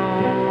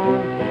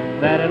mansion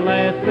that at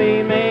last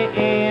we may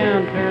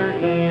enter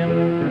in.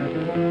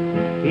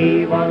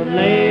 He was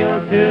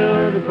nailed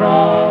to the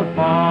cross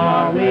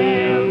for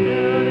me.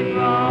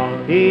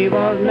 He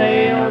was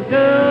nailed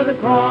to the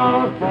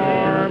cross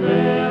for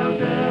me.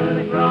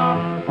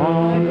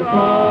 On the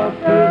cross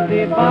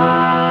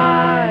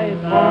crucified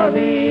for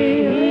me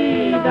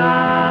he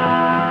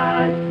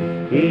died.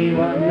 He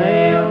was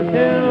nailed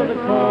to the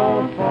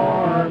cross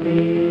for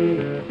me.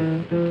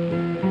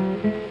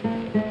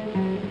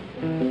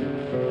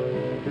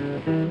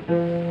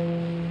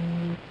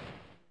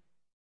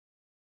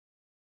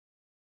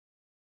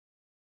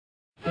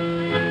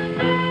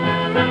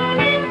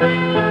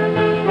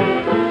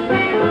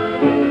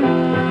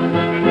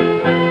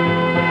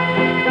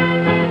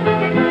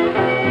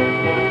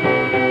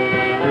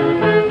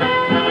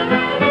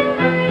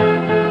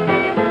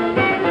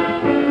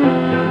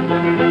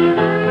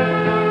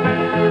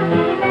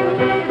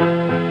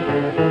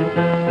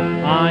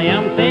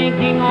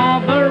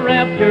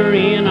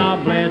 In a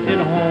blessed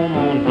home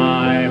on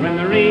high, when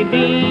the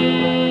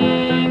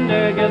redeemed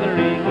are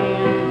gathering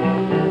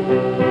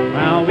in.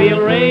 Now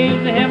we'll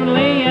raise the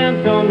heavenly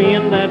anthem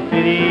in that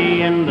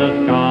city in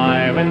the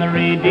sky, when the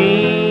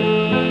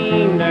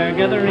redeemed are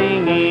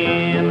gathering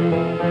in.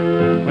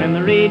 When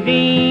the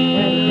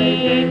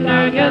redeemed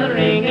are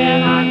gathering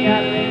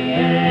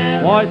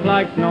in. Voice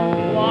like snow,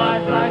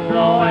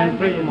 and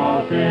Pretty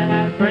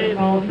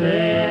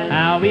Mohea,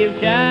 how we'll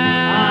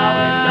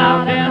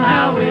shout, and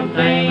how we'll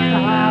sing.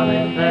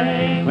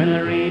 When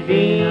the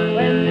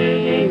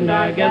redeemed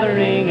are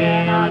gathering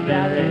in,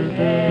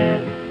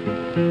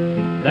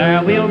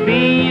 there will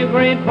be a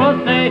great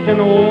procession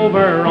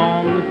over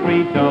on the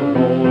streets of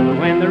gold.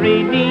 When the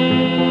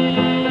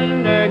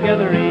redeemed are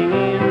gathering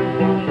in,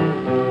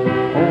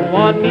 oh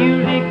what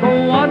music,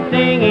 oh what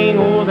singing,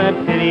 oh that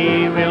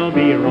city will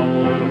be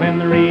rolled. When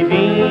the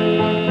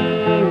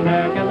redeemed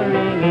are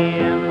gathering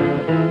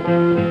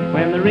in,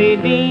 when the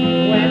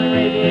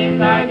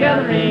redeemed are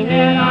gathering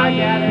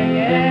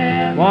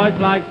in, voice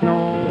like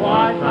snow,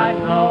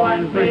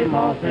 and Pretty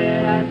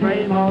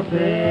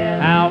Mohea,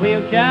 how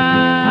we'll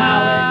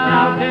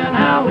shout, and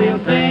how we'll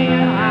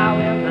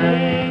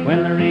sing,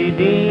 when the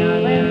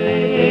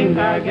redeemed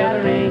are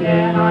gathering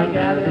in,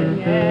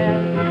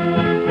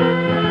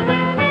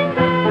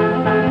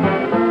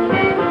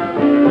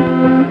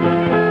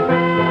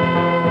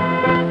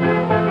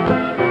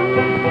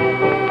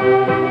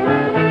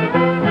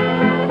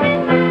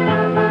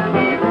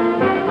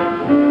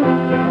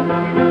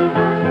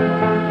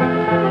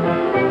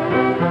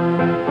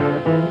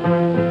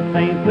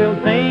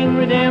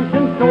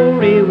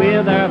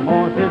 with our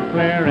voices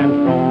clear and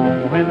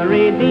strong. When the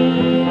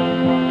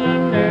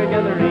redeemed are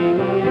gathering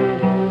in,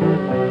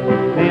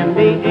 then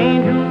the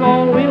angels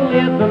all will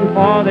listen,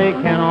 for they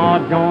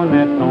cannot join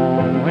that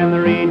song. When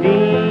the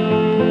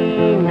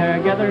redeemed are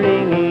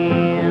gathering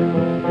in,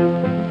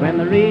 when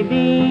the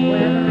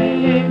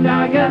redeemed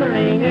are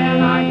gathering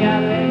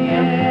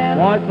in,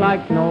 voice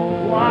like snow,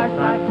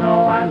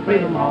 and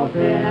Pretty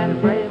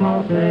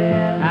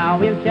Mohea, how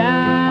we'll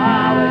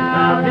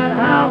shout, and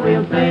how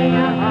we'll sing,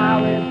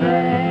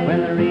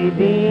 when the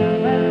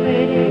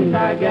redeemed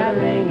are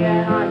gathering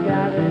in,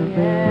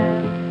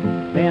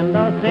 then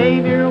the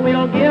Savior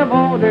will give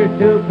orders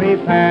to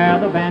prepare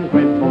the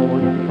banquet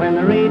board. When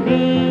the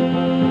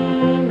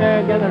redeemed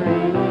are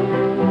gathering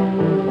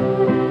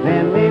in,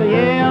 then we'll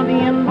yell the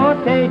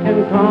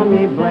invitation, come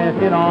ye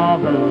blessed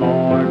of the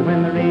Lord.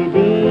 When the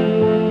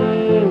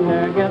redeemed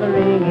are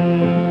gathering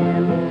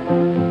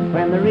in,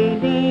 when the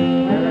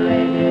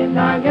redeemed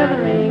are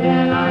gathering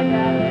in,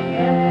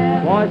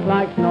 voice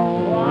like snow,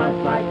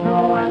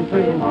 and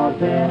Pretty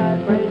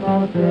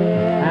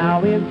Mohea, how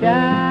we'll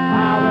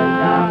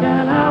shout,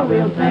 and how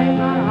we'll sing,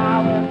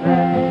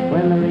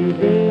 when the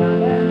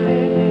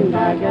redeemed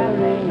are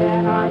gathering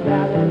in,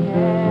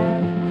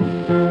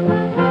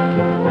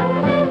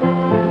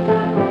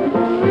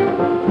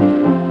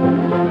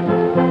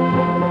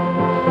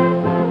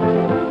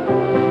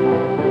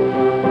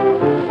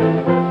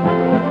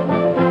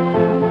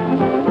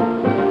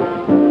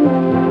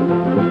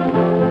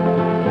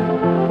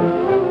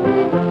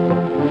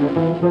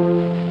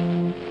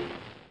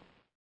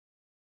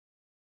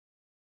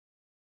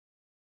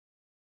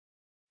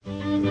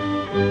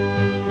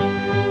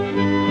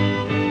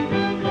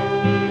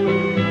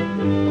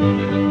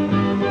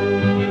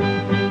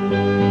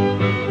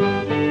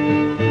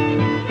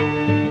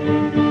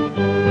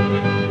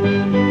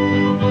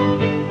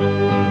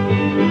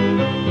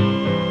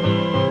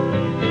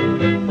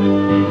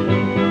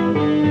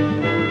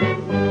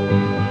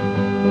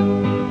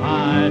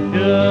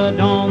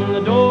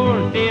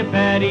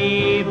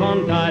 tippity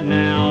bun tide.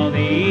 Now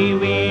the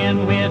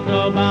wind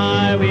whistle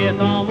by with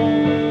a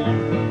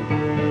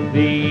moan.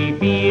 The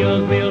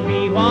fields will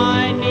be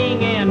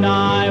widening and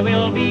I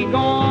will be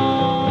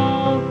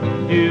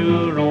gone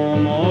to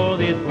roam o'er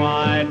this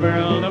wide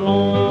world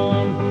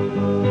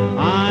alone.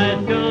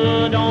 I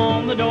stood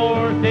on the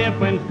doorstep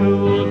when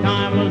school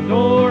time was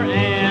o'er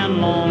and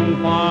longed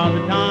for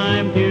the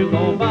time to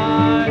go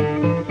by.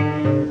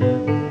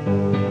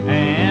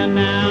 And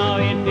now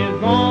it is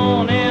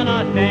gone and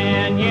I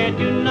stand here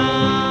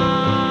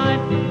tonight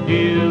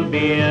to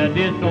bid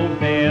this old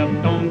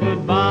Stepstone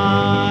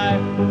goodbye.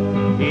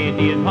 It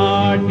is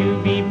hard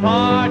to be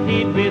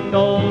parted with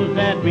those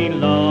that we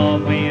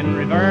love when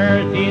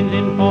reverses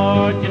in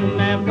fortune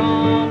have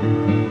come.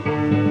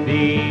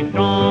 The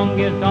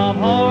strongest of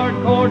heart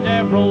chords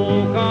have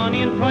broken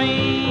in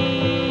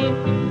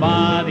twain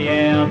by the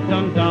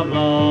absence of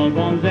loved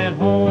ones at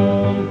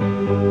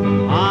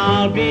home.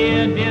 I'll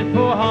bid this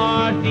poor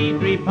heart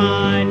cease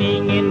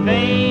repining in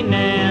vain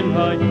and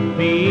hush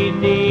peace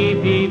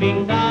deep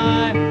heaving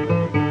sigh.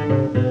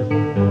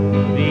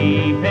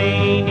 The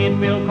pain it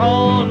will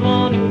cause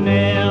one who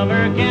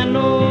never can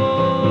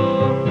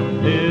know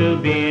to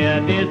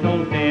bid this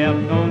old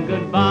Stepstone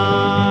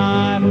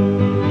goodbye.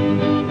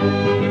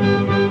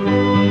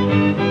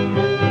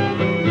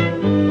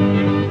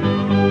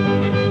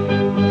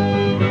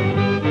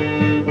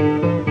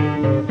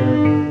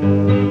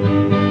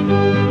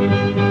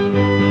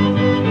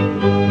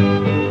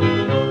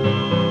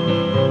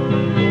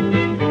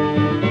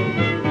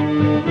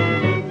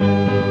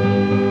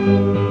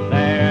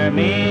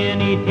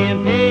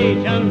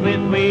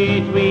 With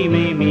which we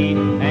may meet,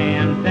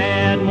 and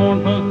sad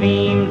mournful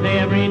themes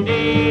every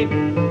day.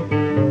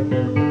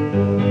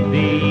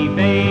 The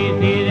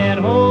faces at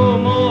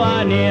home, oh,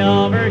 I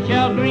never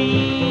shall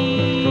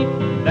greet,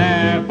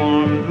 their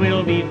forms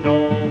will be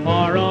so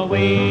far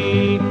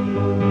away.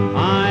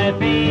 I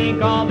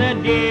think of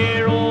that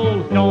dear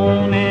old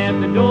stone at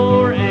the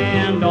door,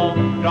 and I'll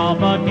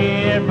drop a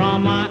tear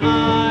from my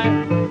eye.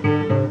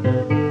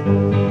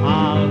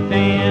 I'll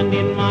stand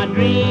in my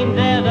dreams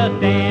as I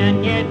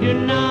stand here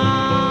tonight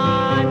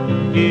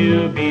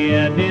to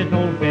bid this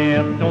old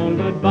Stepstone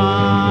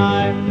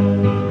goodbye.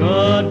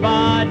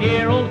 Goodbye,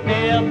 dear old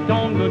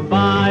Stepstone,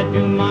 goodbye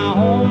to my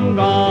home.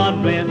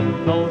 God bless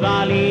those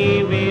I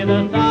leave with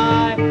a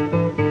sigh.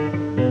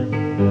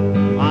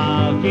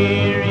 I'll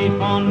cherish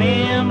fond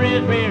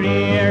memories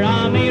where'er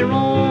I may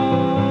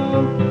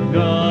roam.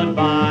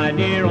 Goodbye,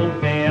 dear old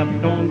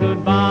Stepstone,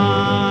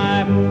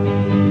 goodbye.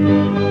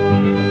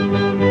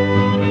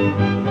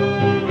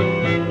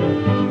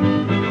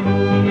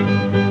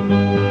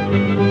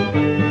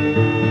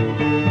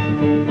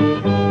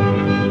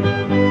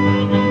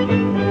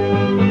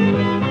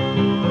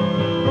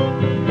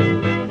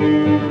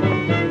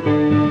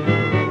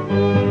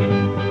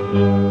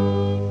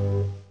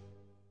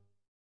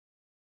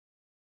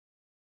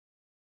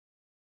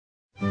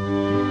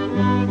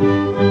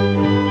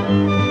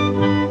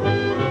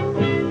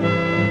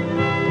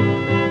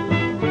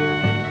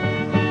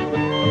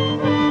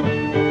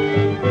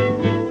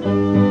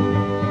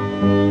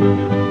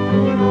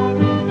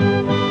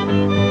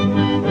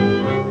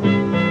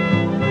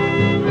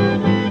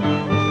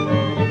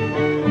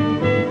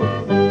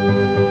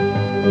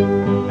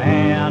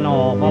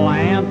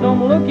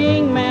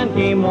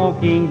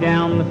 Walking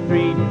down the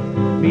street,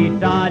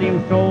 beside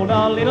him strolled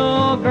a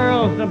little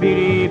girl so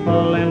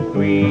beautiful and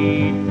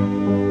sweet.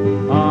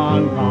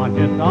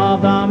 Unconscious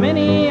of the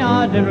many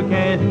odds that were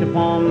cast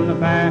upon the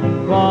pair,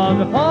 was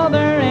the father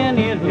and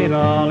his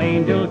little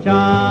angel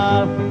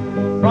child.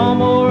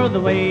 From o'er the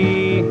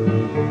way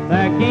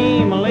there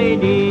came a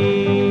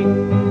lady,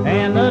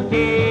 and the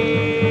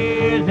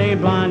tears they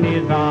blind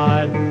his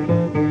eyes.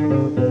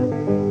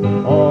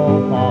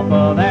 Oh,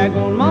 Papa, there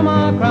goes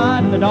Mama,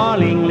 cried the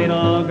darling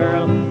little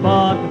girl,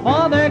 but the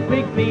father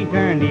quickly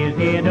turned his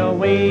head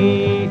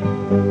away.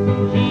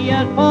 She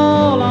had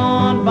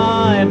fallen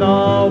by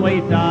the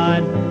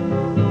wayside,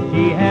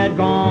 she had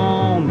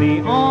gone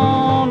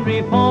beyond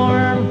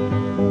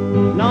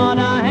reform. Not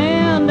a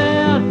hand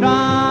has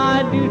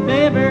tried to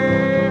save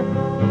her,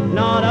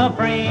 not a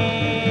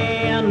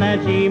friend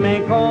that she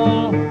may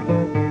call.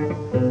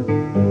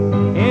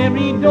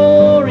 Every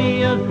door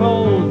is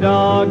closed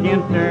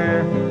against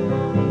her,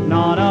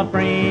 not a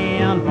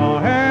friend for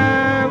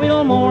her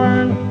will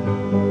mourn.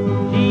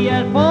 She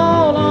has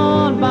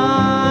fallen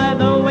by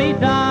the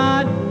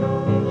wayside,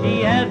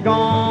 she has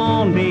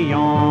gone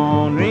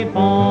beyond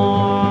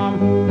reform.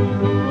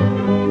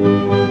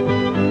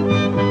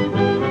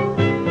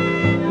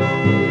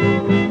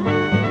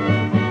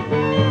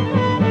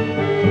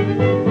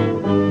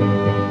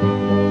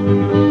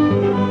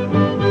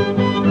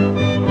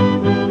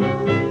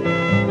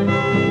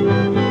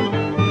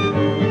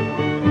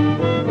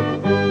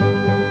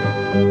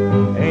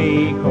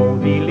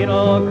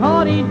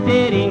 Cottage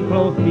sitting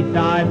close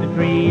beside the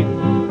trees.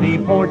 The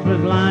porch was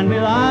lined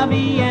with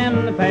ivy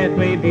and the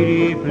pathway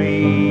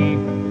beautifully.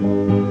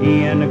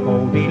 In the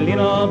cozy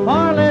little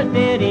parlor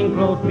sitting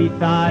close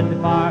beside the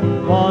fire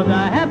was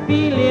a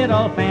happy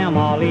little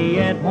family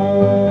at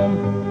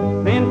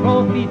home. Then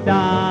close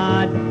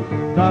beside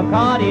the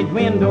cottage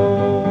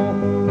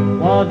window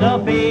was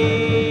a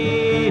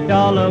face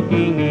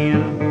a-looking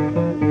in.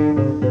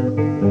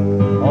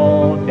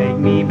 Oh, take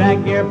me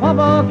back, dear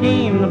Papa,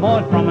 came the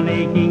voice from an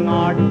aching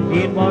heart.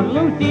 It was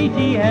Lucy,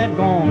 she had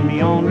gone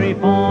beyond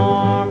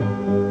reform.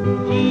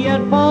 She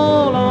had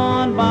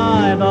fallen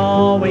by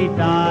the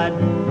wayside.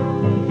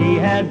 She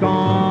had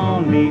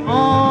gone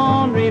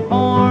beyond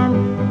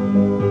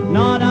reform.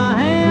 Not a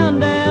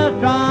hand has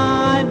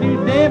tried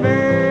to save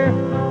her,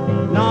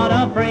 not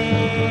a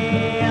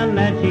friend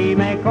that she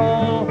may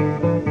call.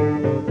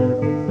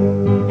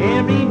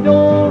 Every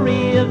door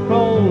is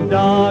closed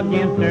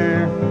against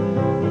her,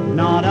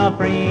 not a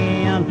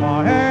friend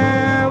for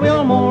her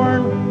will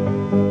mourn.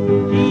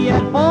 She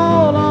has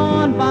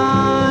fallen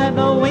by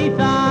the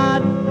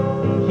wayside.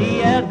 She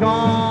has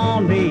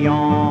gone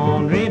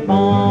beyond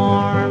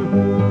reform.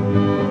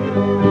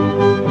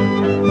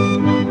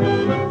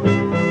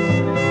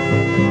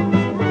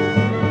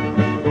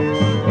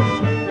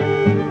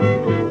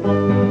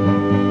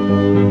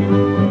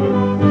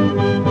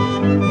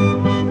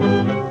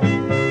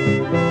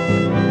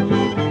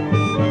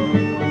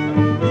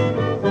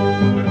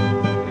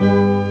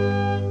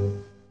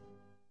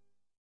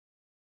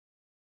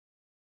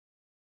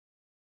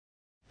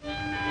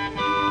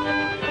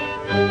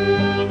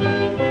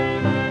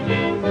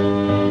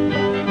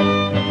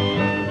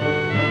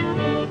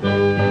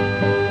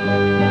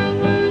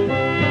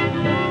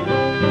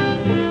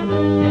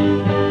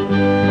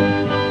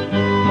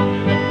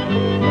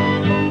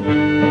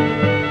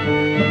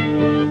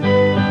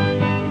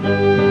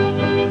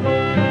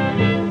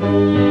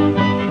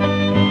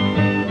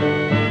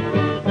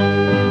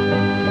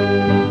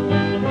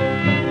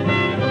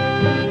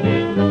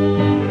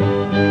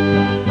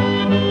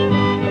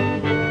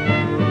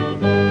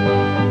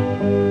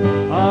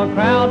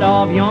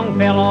 Young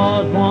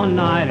fellows one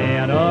night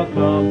at a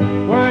club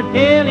were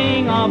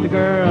telling of the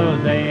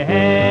girls they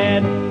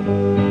had,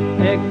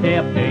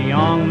 except a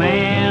young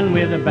man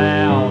with a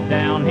bowed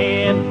down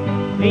head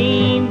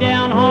seemed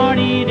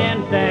downhearted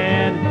and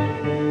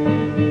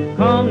sad.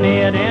 Come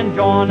Ned and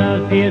join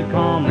us, his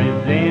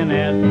comrades then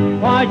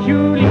asked, why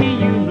surely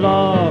you've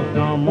loved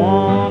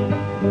someone.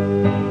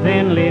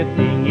 Then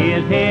lifting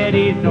his head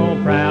he so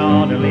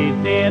proudly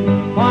said,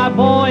 why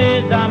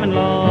boys, I'm in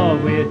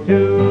love with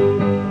two.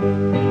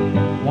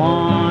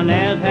 One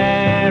has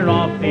hair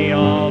of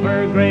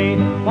silver gray,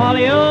 while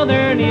the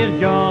other is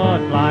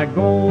just like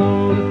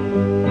gold.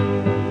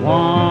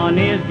 One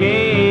is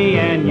gay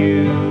and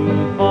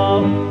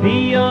youthful,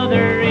 the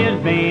other is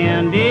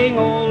bending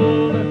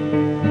old.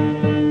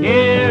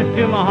 Here's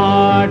to my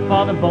heart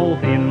for the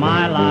both in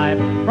my life,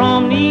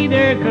 from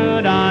neither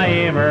could I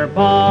ever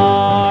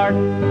part.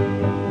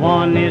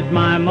 One is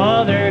my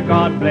mother,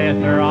 God bless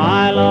her,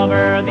 I love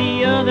her,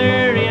 the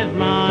other is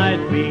my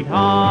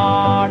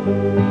sweetheart.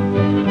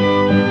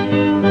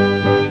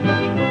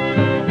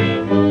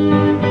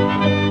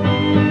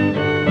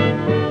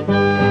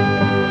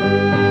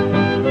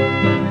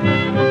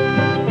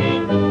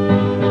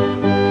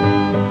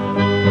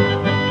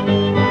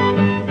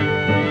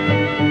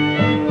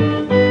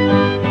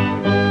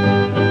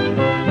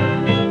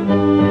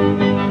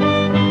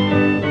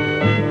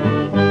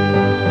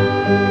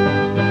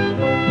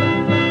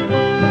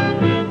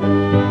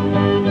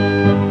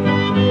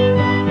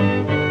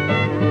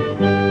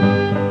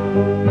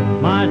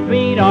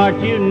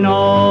 You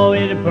know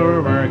is a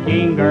poor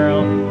working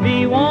girl,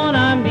 the one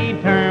I'm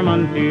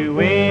determined to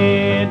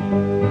wed.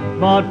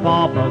 But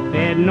Papa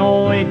said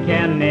no, it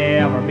can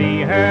never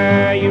be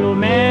her, you'll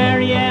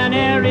marry an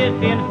heiress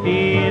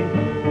instead.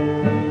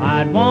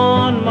 I'd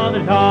won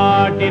mother's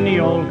heart in the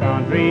old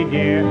country,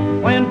 dear.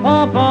 When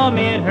Papa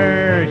met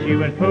her, she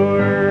was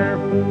poor.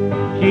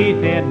 She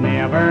said,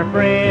 never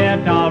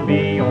fret, I'll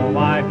be your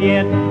wife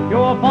yet.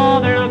 Your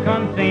father'll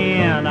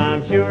consent,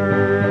 I'm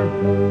sure.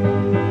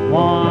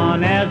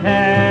 One has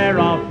hair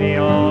of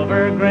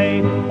silver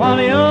gray, while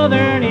the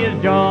other is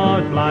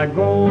just like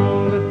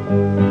gold.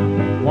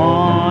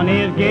 One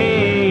is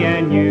gay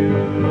and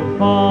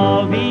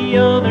youthful, the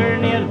other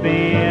is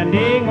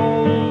bending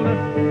old.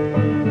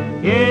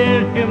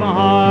 Here's to my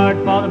heart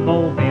for the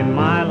both in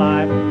my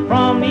life,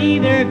 from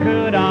neither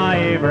could I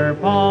ever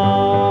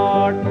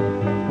part.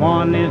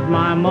 One is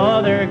my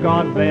mother,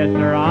 God bless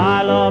her,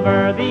 I love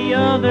her, the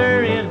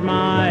other is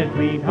my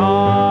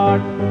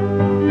sweetheart.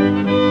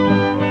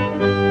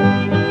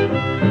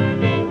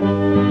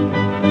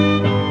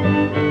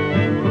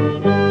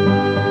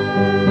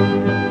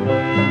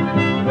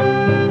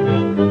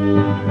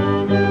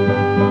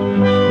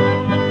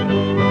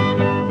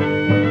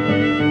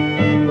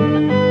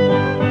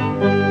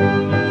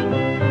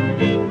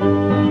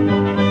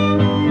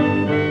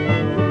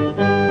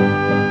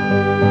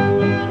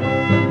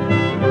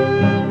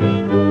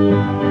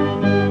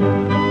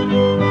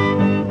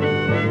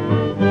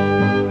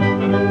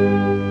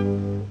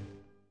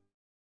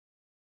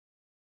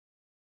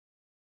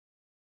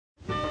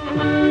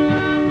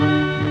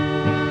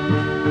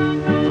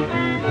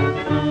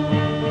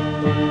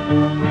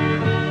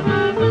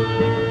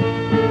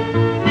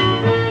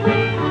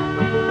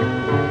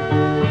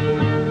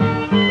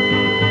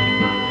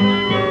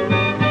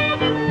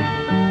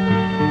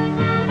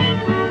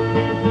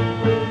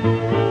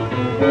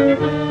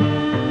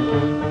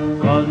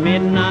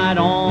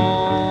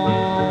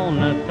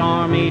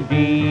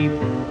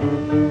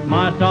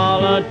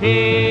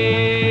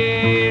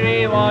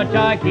 solitary watch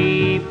I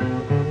keep,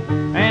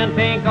 and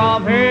think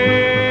of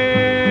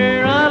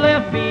her I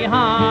left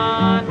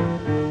behind,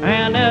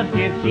 and ask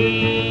if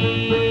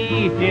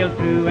she's still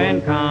true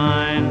and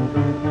kind.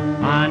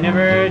 I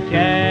never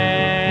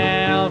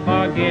shall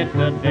forget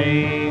the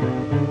day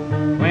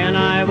when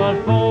I was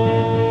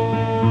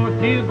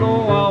forced to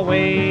go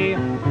away,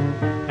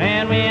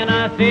 and when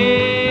I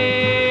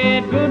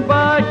said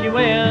goodbye she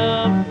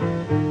wept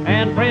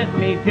and pressed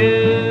me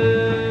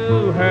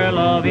to her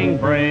loving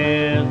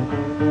breast.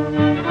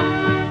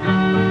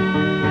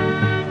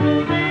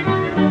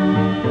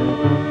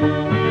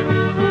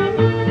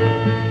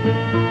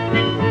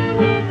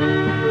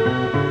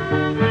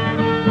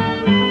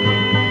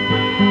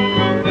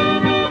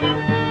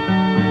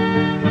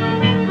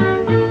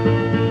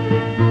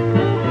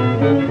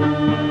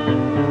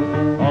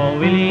 Oh,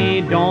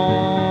 Willie,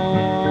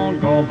 don't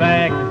go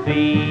back to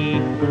sea.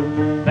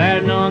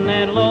 There's none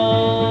that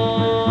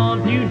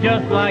loves you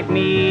just like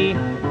me.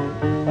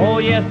 Oh,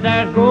 yes,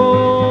 there's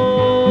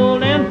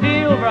gold and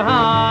silver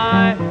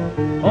high.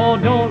 Oh,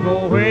 don't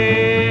go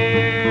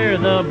where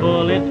the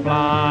bullets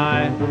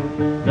fly.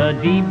 The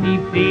deep,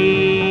 deep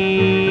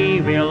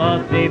sea will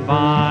us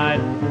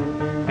divide,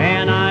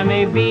 and I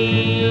may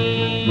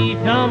be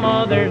some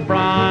other's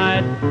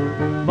bride,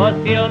 but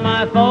still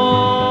my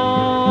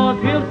thoughts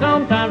will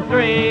sometimes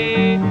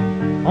stray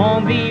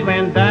on thee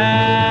when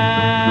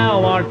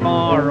thou art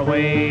far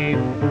away.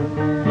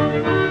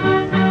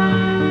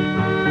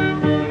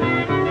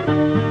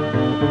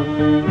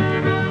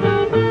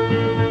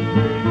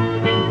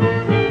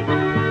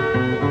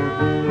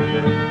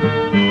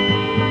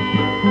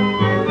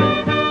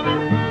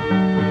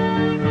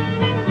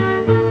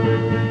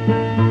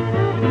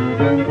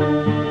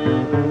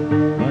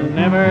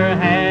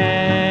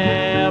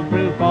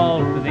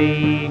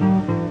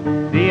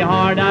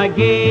 I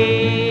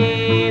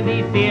gave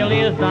thee still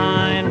is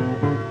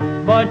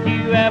thine, but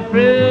you have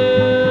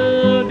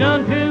proved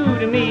untrue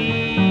to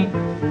me.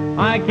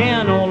 I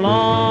can no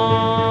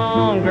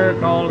longer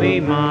call thee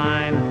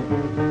mine.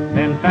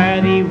 Then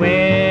fare thee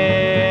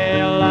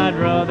well, I'd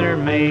rather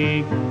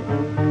make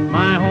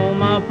my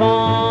home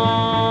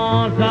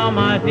upon some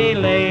icy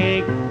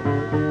lake,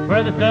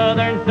 where the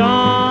southern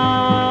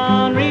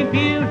sun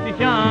refused to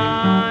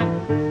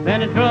shine,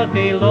 than a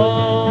trusty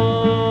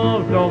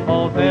love so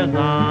false as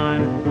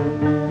thine.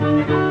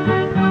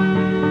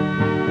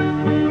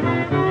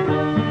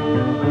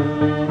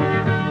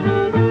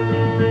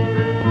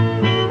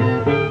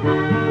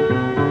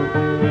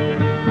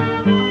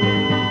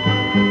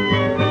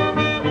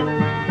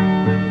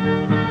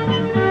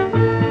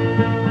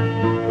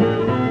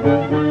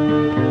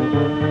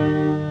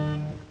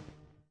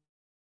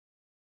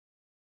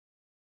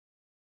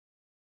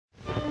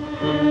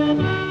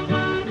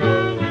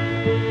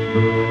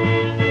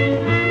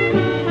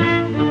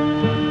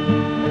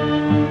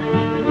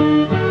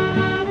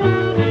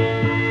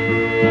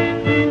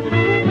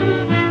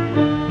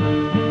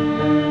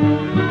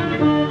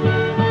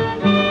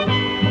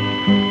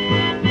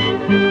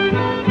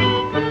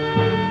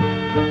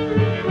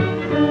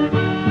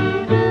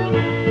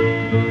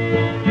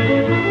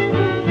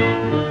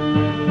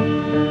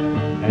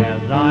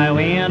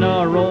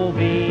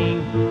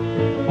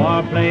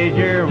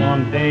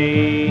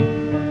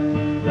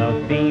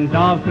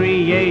 Of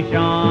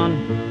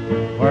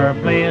creation were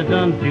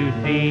pleasant to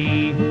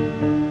see,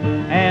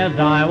 as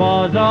I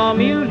was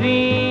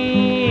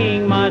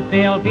amusing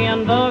myself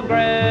in the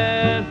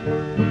grass.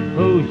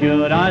 Who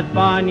should I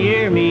spy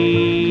near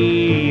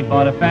me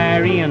but a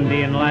fair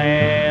Indian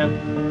lass?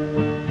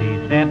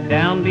 She sat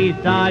down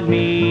beside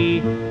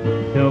me,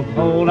 took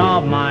hold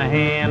of my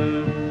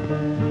hand,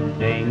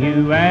 saying,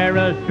 you are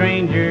a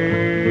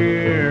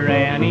stranger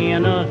and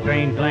in a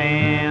strange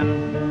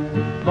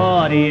land,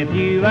 but if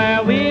you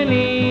are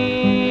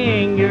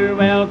willing, you're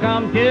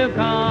welcome to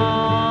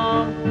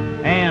come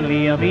and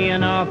live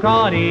in a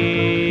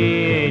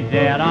cottage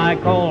that I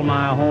call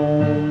my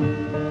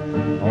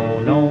home. Oh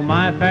no,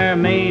 my fair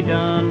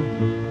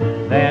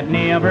maiden, that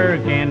never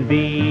can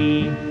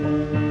be,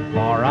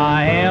 for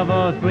I have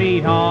a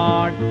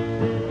sweetheart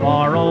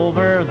far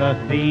over the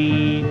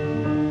sea.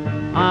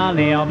 I'll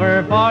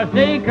never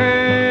forsake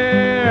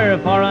her,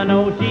 for I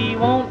know she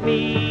won't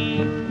me.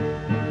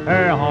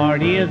 Her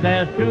heart is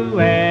as true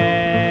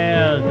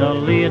as a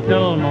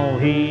little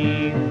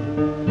Mohea.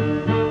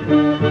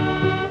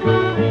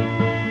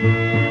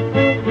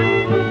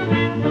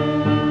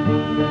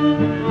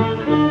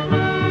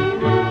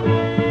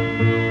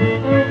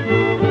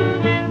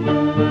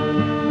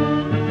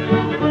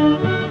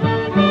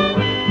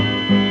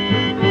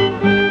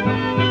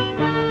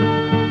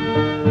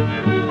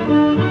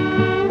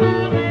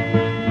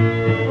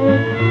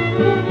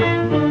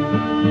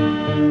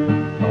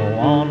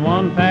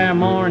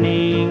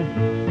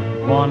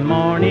 One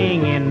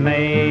morning in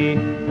May,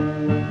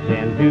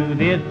 send to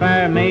this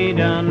fair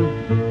maiden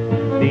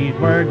these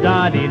words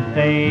I did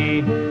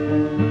say.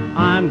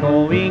 I'm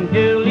going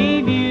to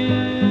leave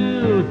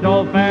you,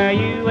 so fare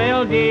you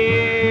well,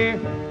 dear.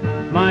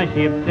 My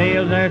ship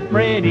sails are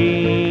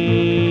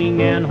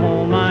spreading, and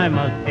home I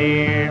must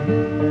steer.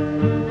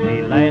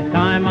 The last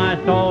time I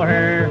saw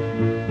her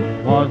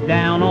was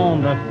down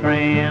on the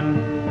Strand,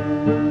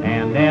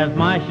 and as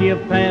my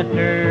ship passed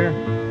her,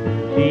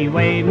 she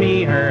waved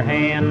me her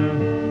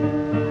hand.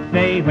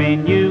 Say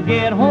when you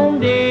get home,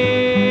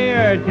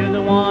 dear, to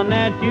the one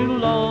that you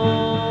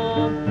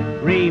love,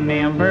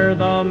 remember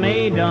the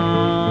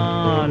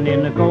maiden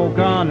in the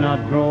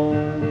coconut grove.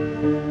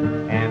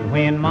 And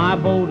when my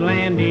boat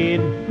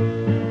landed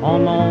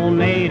on the old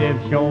native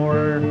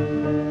shore,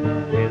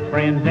 with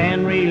friends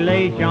and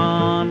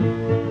relations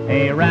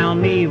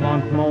around me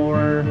once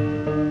more,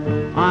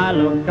 I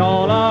looked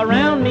all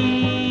around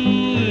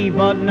me,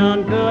 but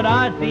none could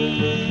I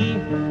see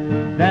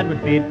that was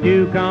fit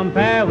to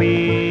compare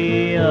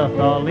with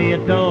the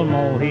little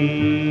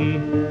Mohea.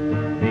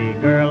 The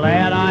girl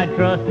that I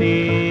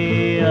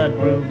trusted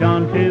proved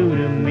untrue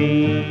to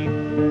me.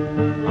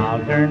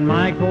 I'll turn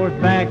my course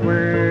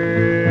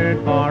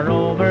backward far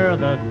over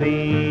the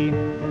sea.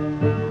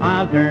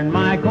 I'll turn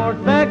my course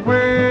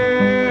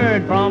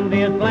backward from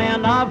this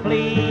land I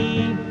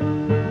flee.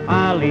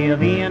 I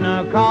live in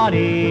a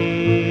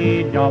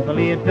cottage of the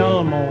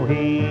little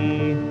Mohea.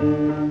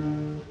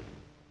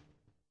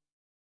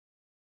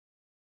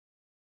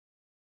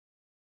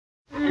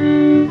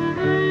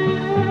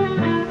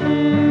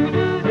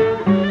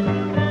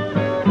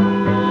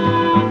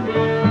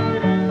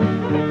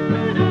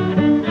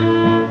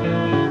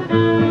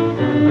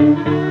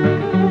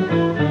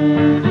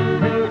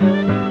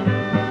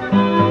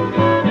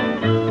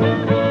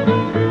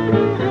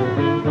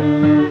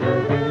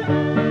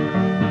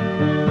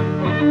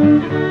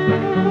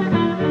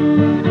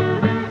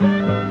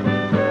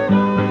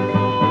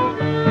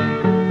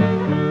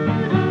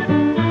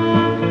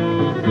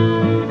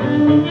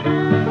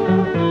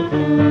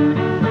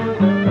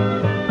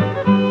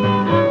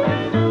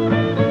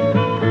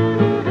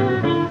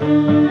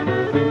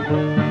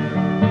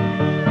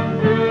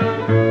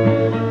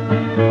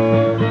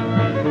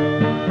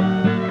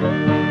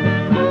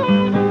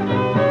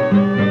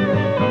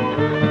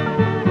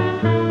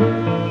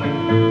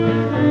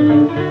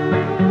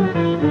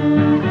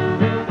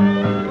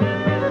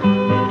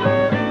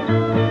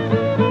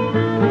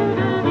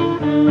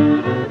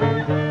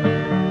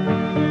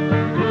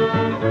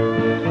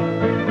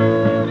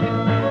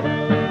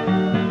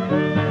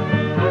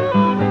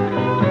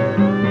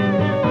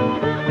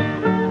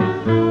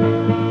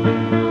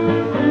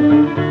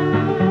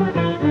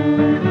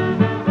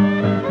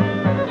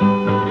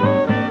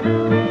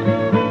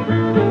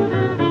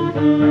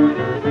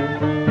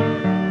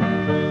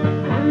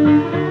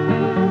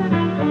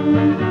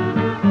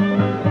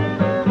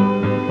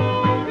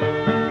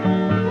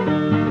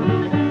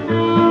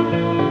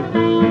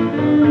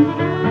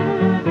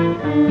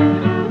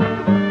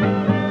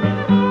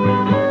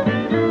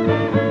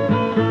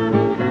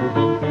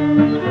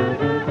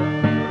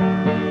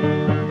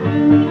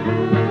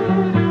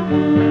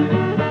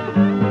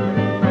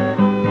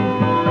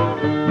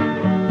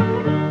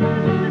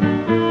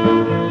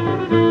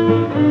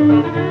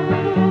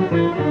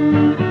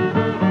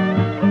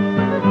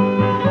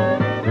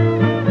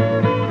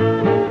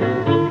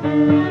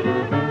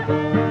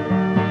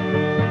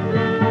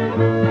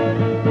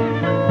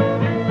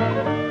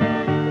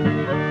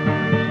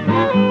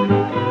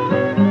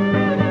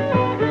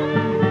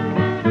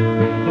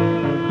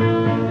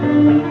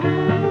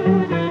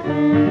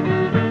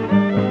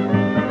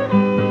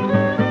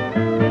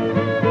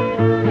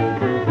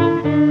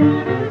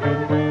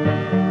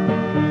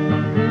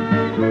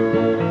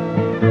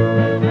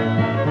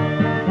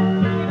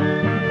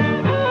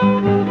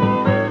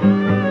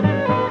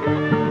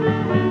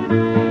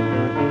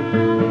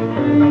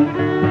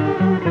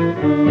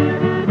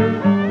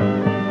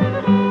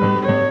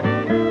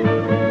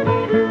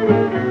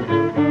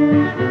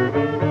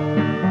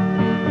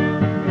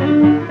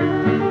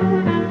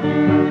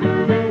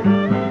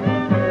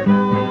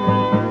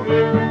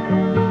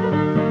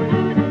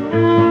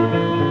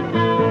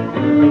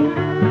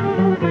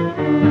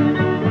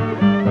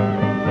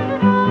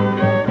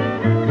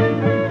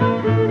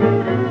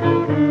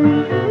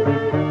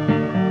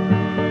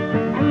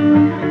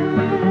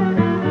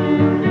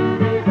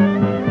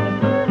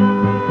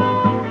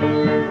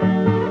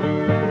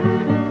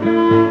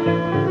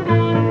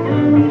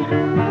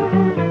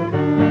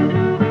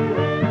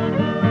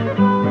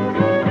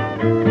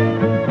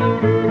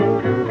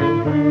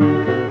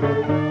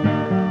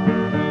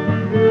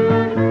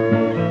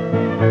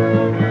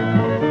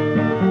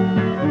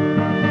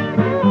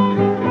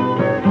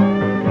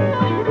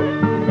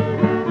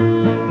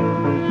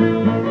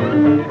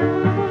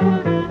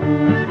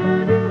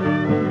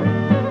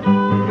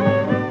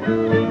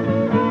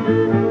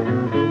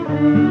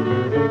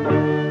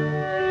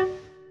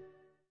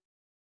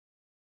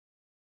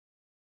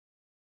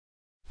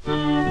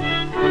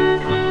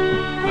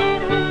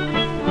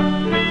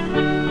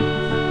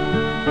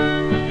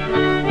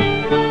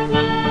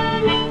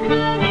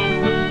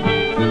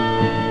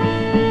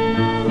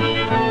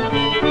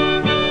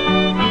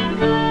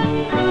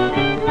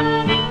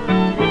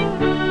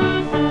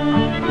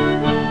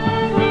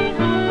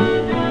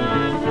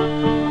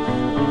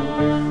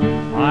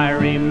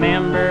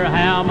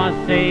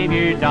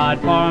 died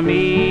for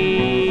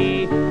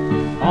me.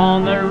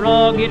 On the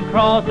rugged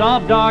cross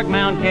of dark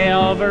Mount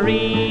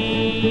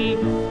Calvary,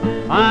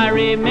 I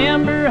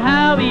remember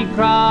how he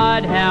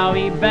cried, how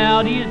he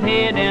bowed his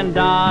head and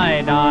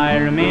died. I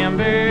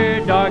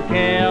remember dark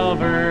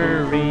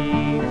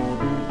Calvary.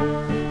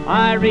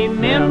 I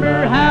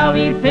remember how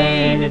he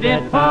paid the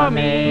debt for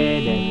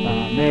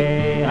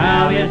me,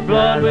 how his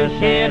blood was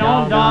shed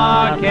on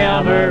dark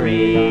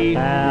Calvary.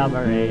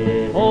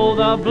 Oh,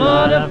 the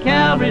blood of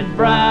Calvary's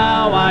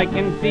brow, I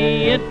can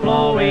see it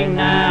flowing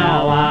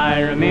now. I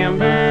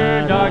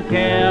remember dark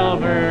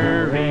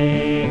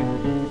Calvary.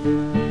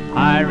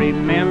 I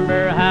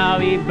remember how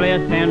he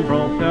blessed and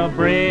broke the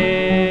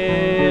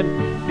bread,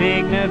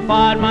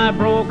 dignified my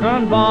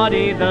broken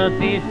body, thus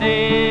he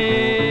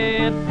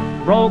said,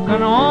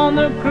 broken on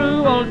the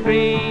cruel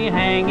tree,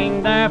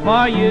 hanging there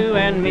for you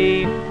and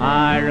me.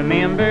 I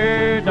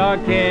remember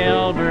dark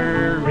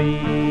Calvary.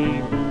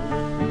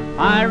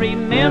 I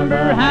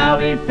remember how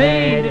he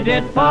paid the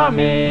debt for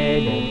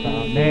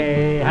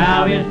me,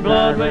 how his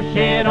blood was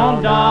shed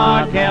on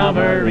dark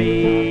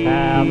Calvary.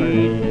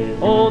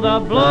 Oh, the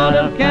blood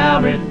of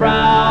Calvary's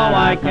brow,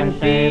 I can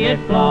see it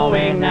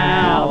flowing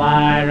now.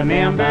 I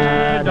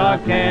remember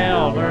dark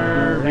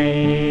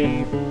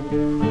Calvary.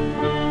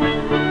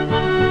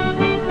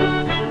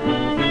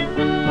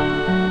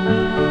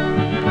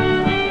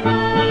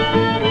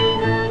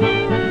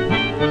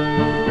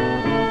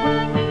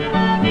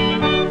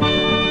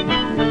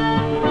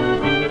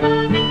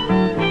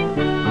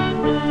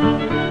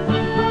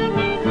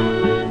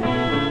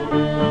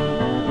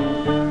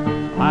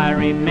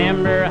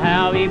 Remember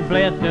how he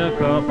blessed a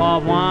cup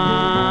of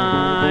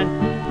wine,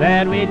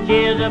 that which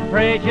is a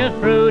precious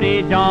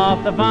fruitage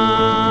of the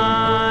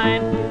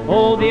vine.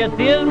 Oh, this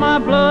is my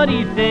blood,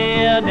 he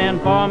said,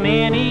 and for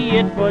many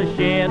it was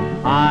shed.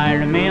 I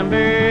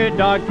remember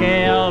dark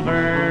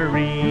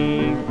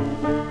Calvary.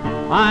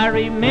 I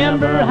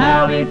remember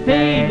how he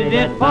paid the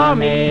debt for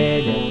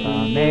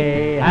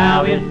me,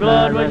 how his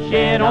blood was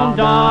shed on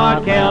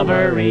dark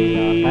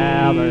Calvary.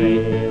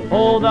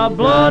 Oh, the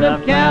blood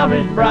of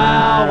Calvary's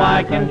brow,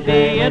 I can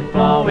see it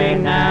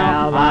flowing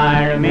now.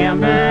 I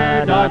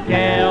remember dark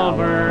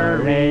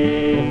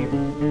Calvary.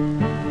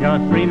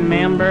 Just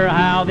remember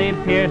how they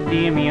pierced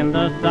him in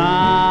the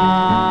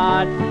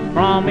side,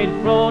 from his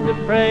flowed the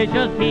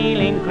precious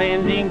healing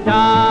cleansing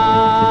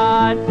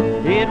tide.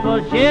 It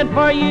was shed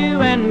for you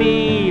and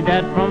me,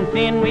 that from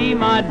sin we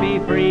might be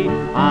free.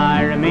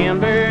 I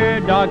remember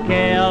dark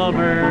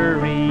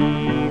Calvary.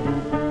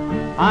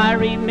 I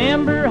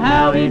remember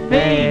how he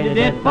paid the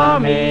debt for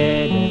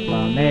me,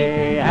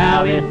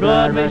 how his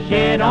blood was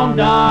shed on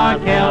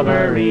dark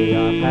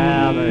Calvary.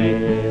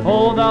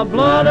 Oh, the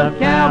blood of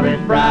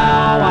Calvary's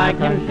brow, I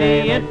can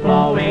see it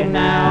flowing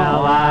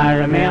now. I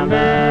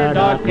remember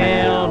dark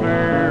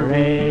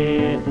Calvary.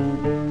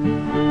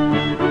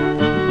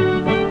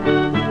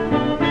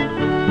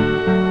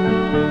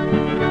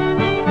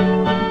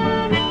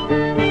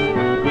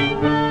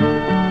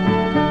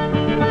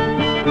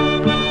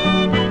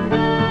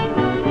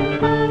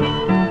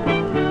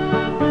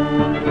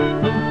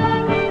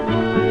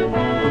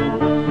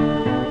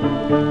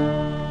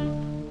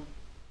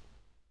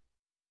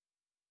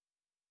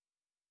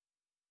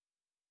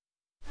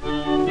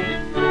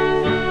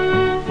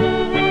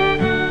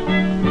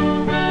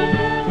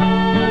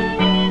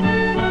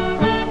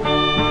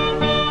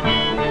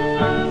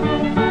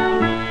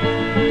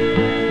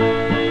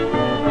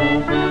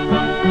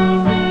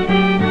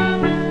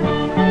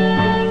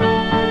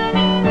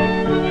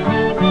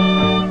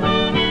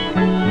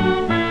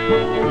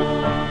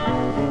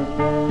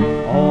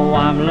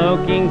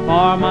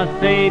 For my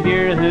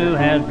Savior who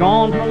has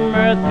gone from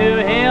earth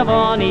to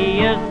heaven, he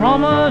has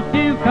promised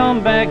to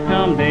come back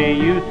someday,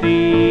 you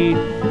see.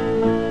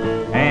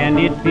 And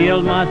it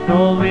filled my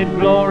soul with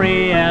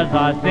glory as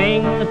I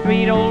sing the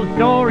sweet old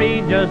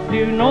story, just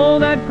to know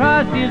that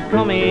Christ is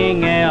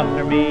coming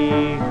after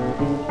me.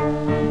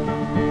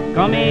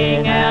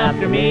 Coming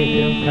after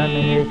me,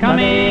 he's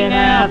coming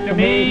after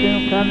me,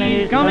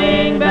 he's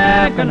coming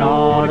back, and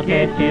all to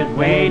catch his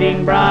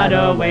waiting bride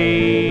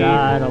away.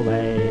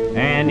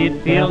 And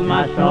it filled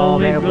my soul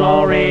with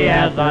glory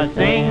as I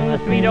sing the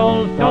sweet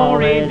old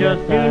story,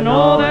 just to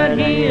know that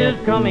he is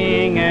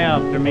coming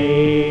after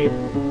me.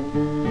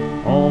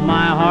 Oh,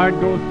 my heart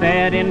goes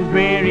sad and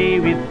dreary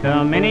with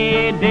so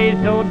many days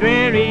so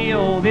dreary.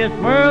 Oh, this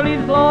world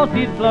is lost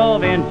its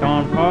love and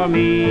charm for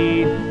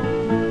me.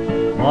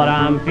 But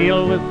I'm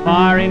filled with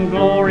fire and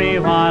glory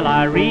while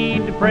I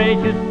read the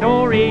precious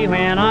story,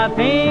 when I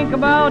think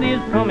about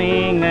his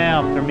coming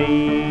after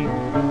me.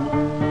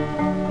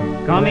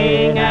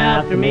 Coming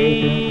after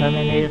me,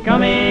 he's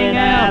coming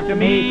after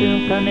me,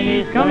 he's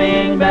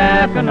coming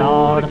back, and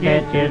all to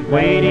catch his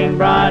waiting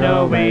bride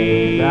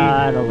away.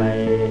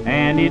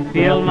 And it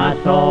filled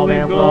my soul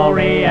with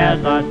glory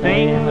as I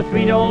sing the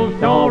sweet old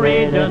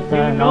story, just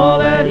to know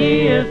that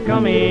he is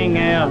coming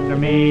after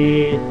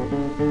me.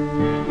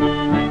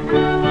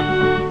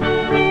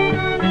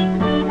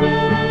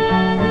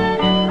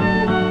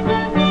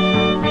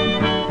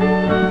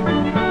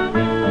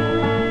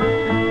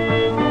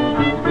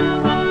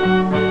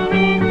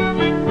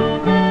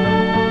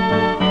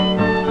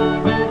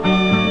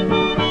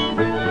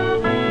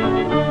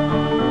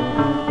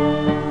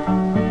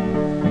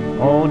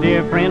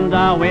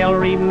 well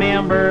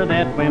remember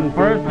that when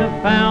first I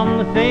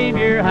found the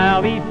Savior,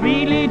 how he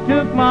sweetly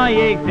took my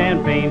aches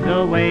and pains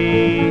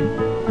away.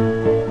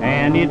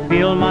 And it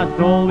filled my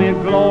soul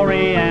with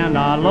glory, and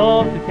I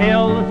love to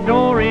tell the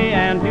story,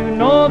 and to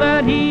know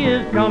that he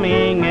is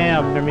coming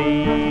after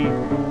me.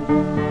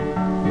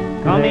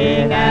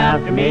 Coming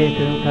after me,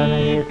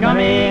 he's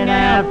coming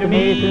after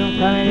me,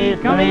 he's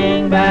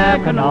coming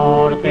back, and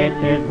all the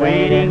catch is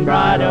waiting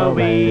right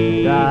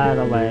away.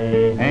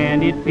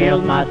 And it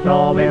filled my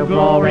soul with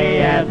glory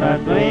as I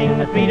sing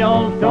the sweet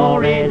old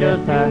story,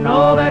 just to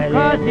know that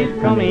Christ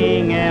is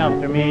coming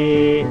after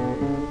me.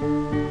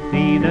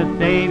 See the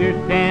Savior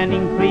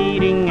standing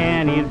pleading,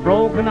 and his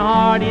broken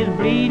heart is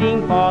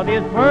bleeding, for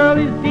this world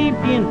is deep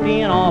in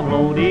sin of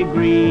low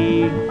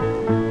degree.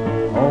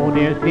 Oh,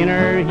 dear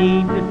sinner,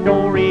 heed the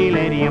story,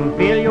 let him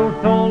fill your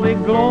soul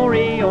with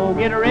glory. Oh,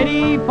 get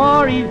ready,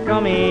 for he's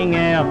coming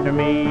after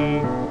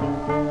me.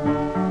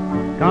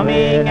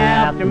 Coming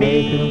after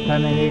me, he's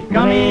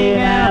coming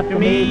after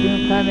me,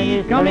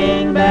 he's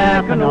coming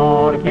back, and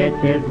all the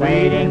catch is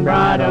waiting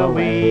right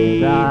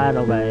away.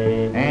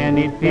 And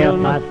it fills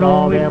my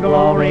soul with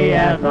glory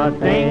as I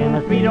sing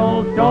a sweet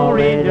old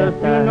story,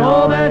 just to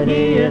know that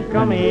he is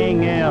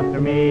coming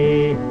after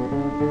me.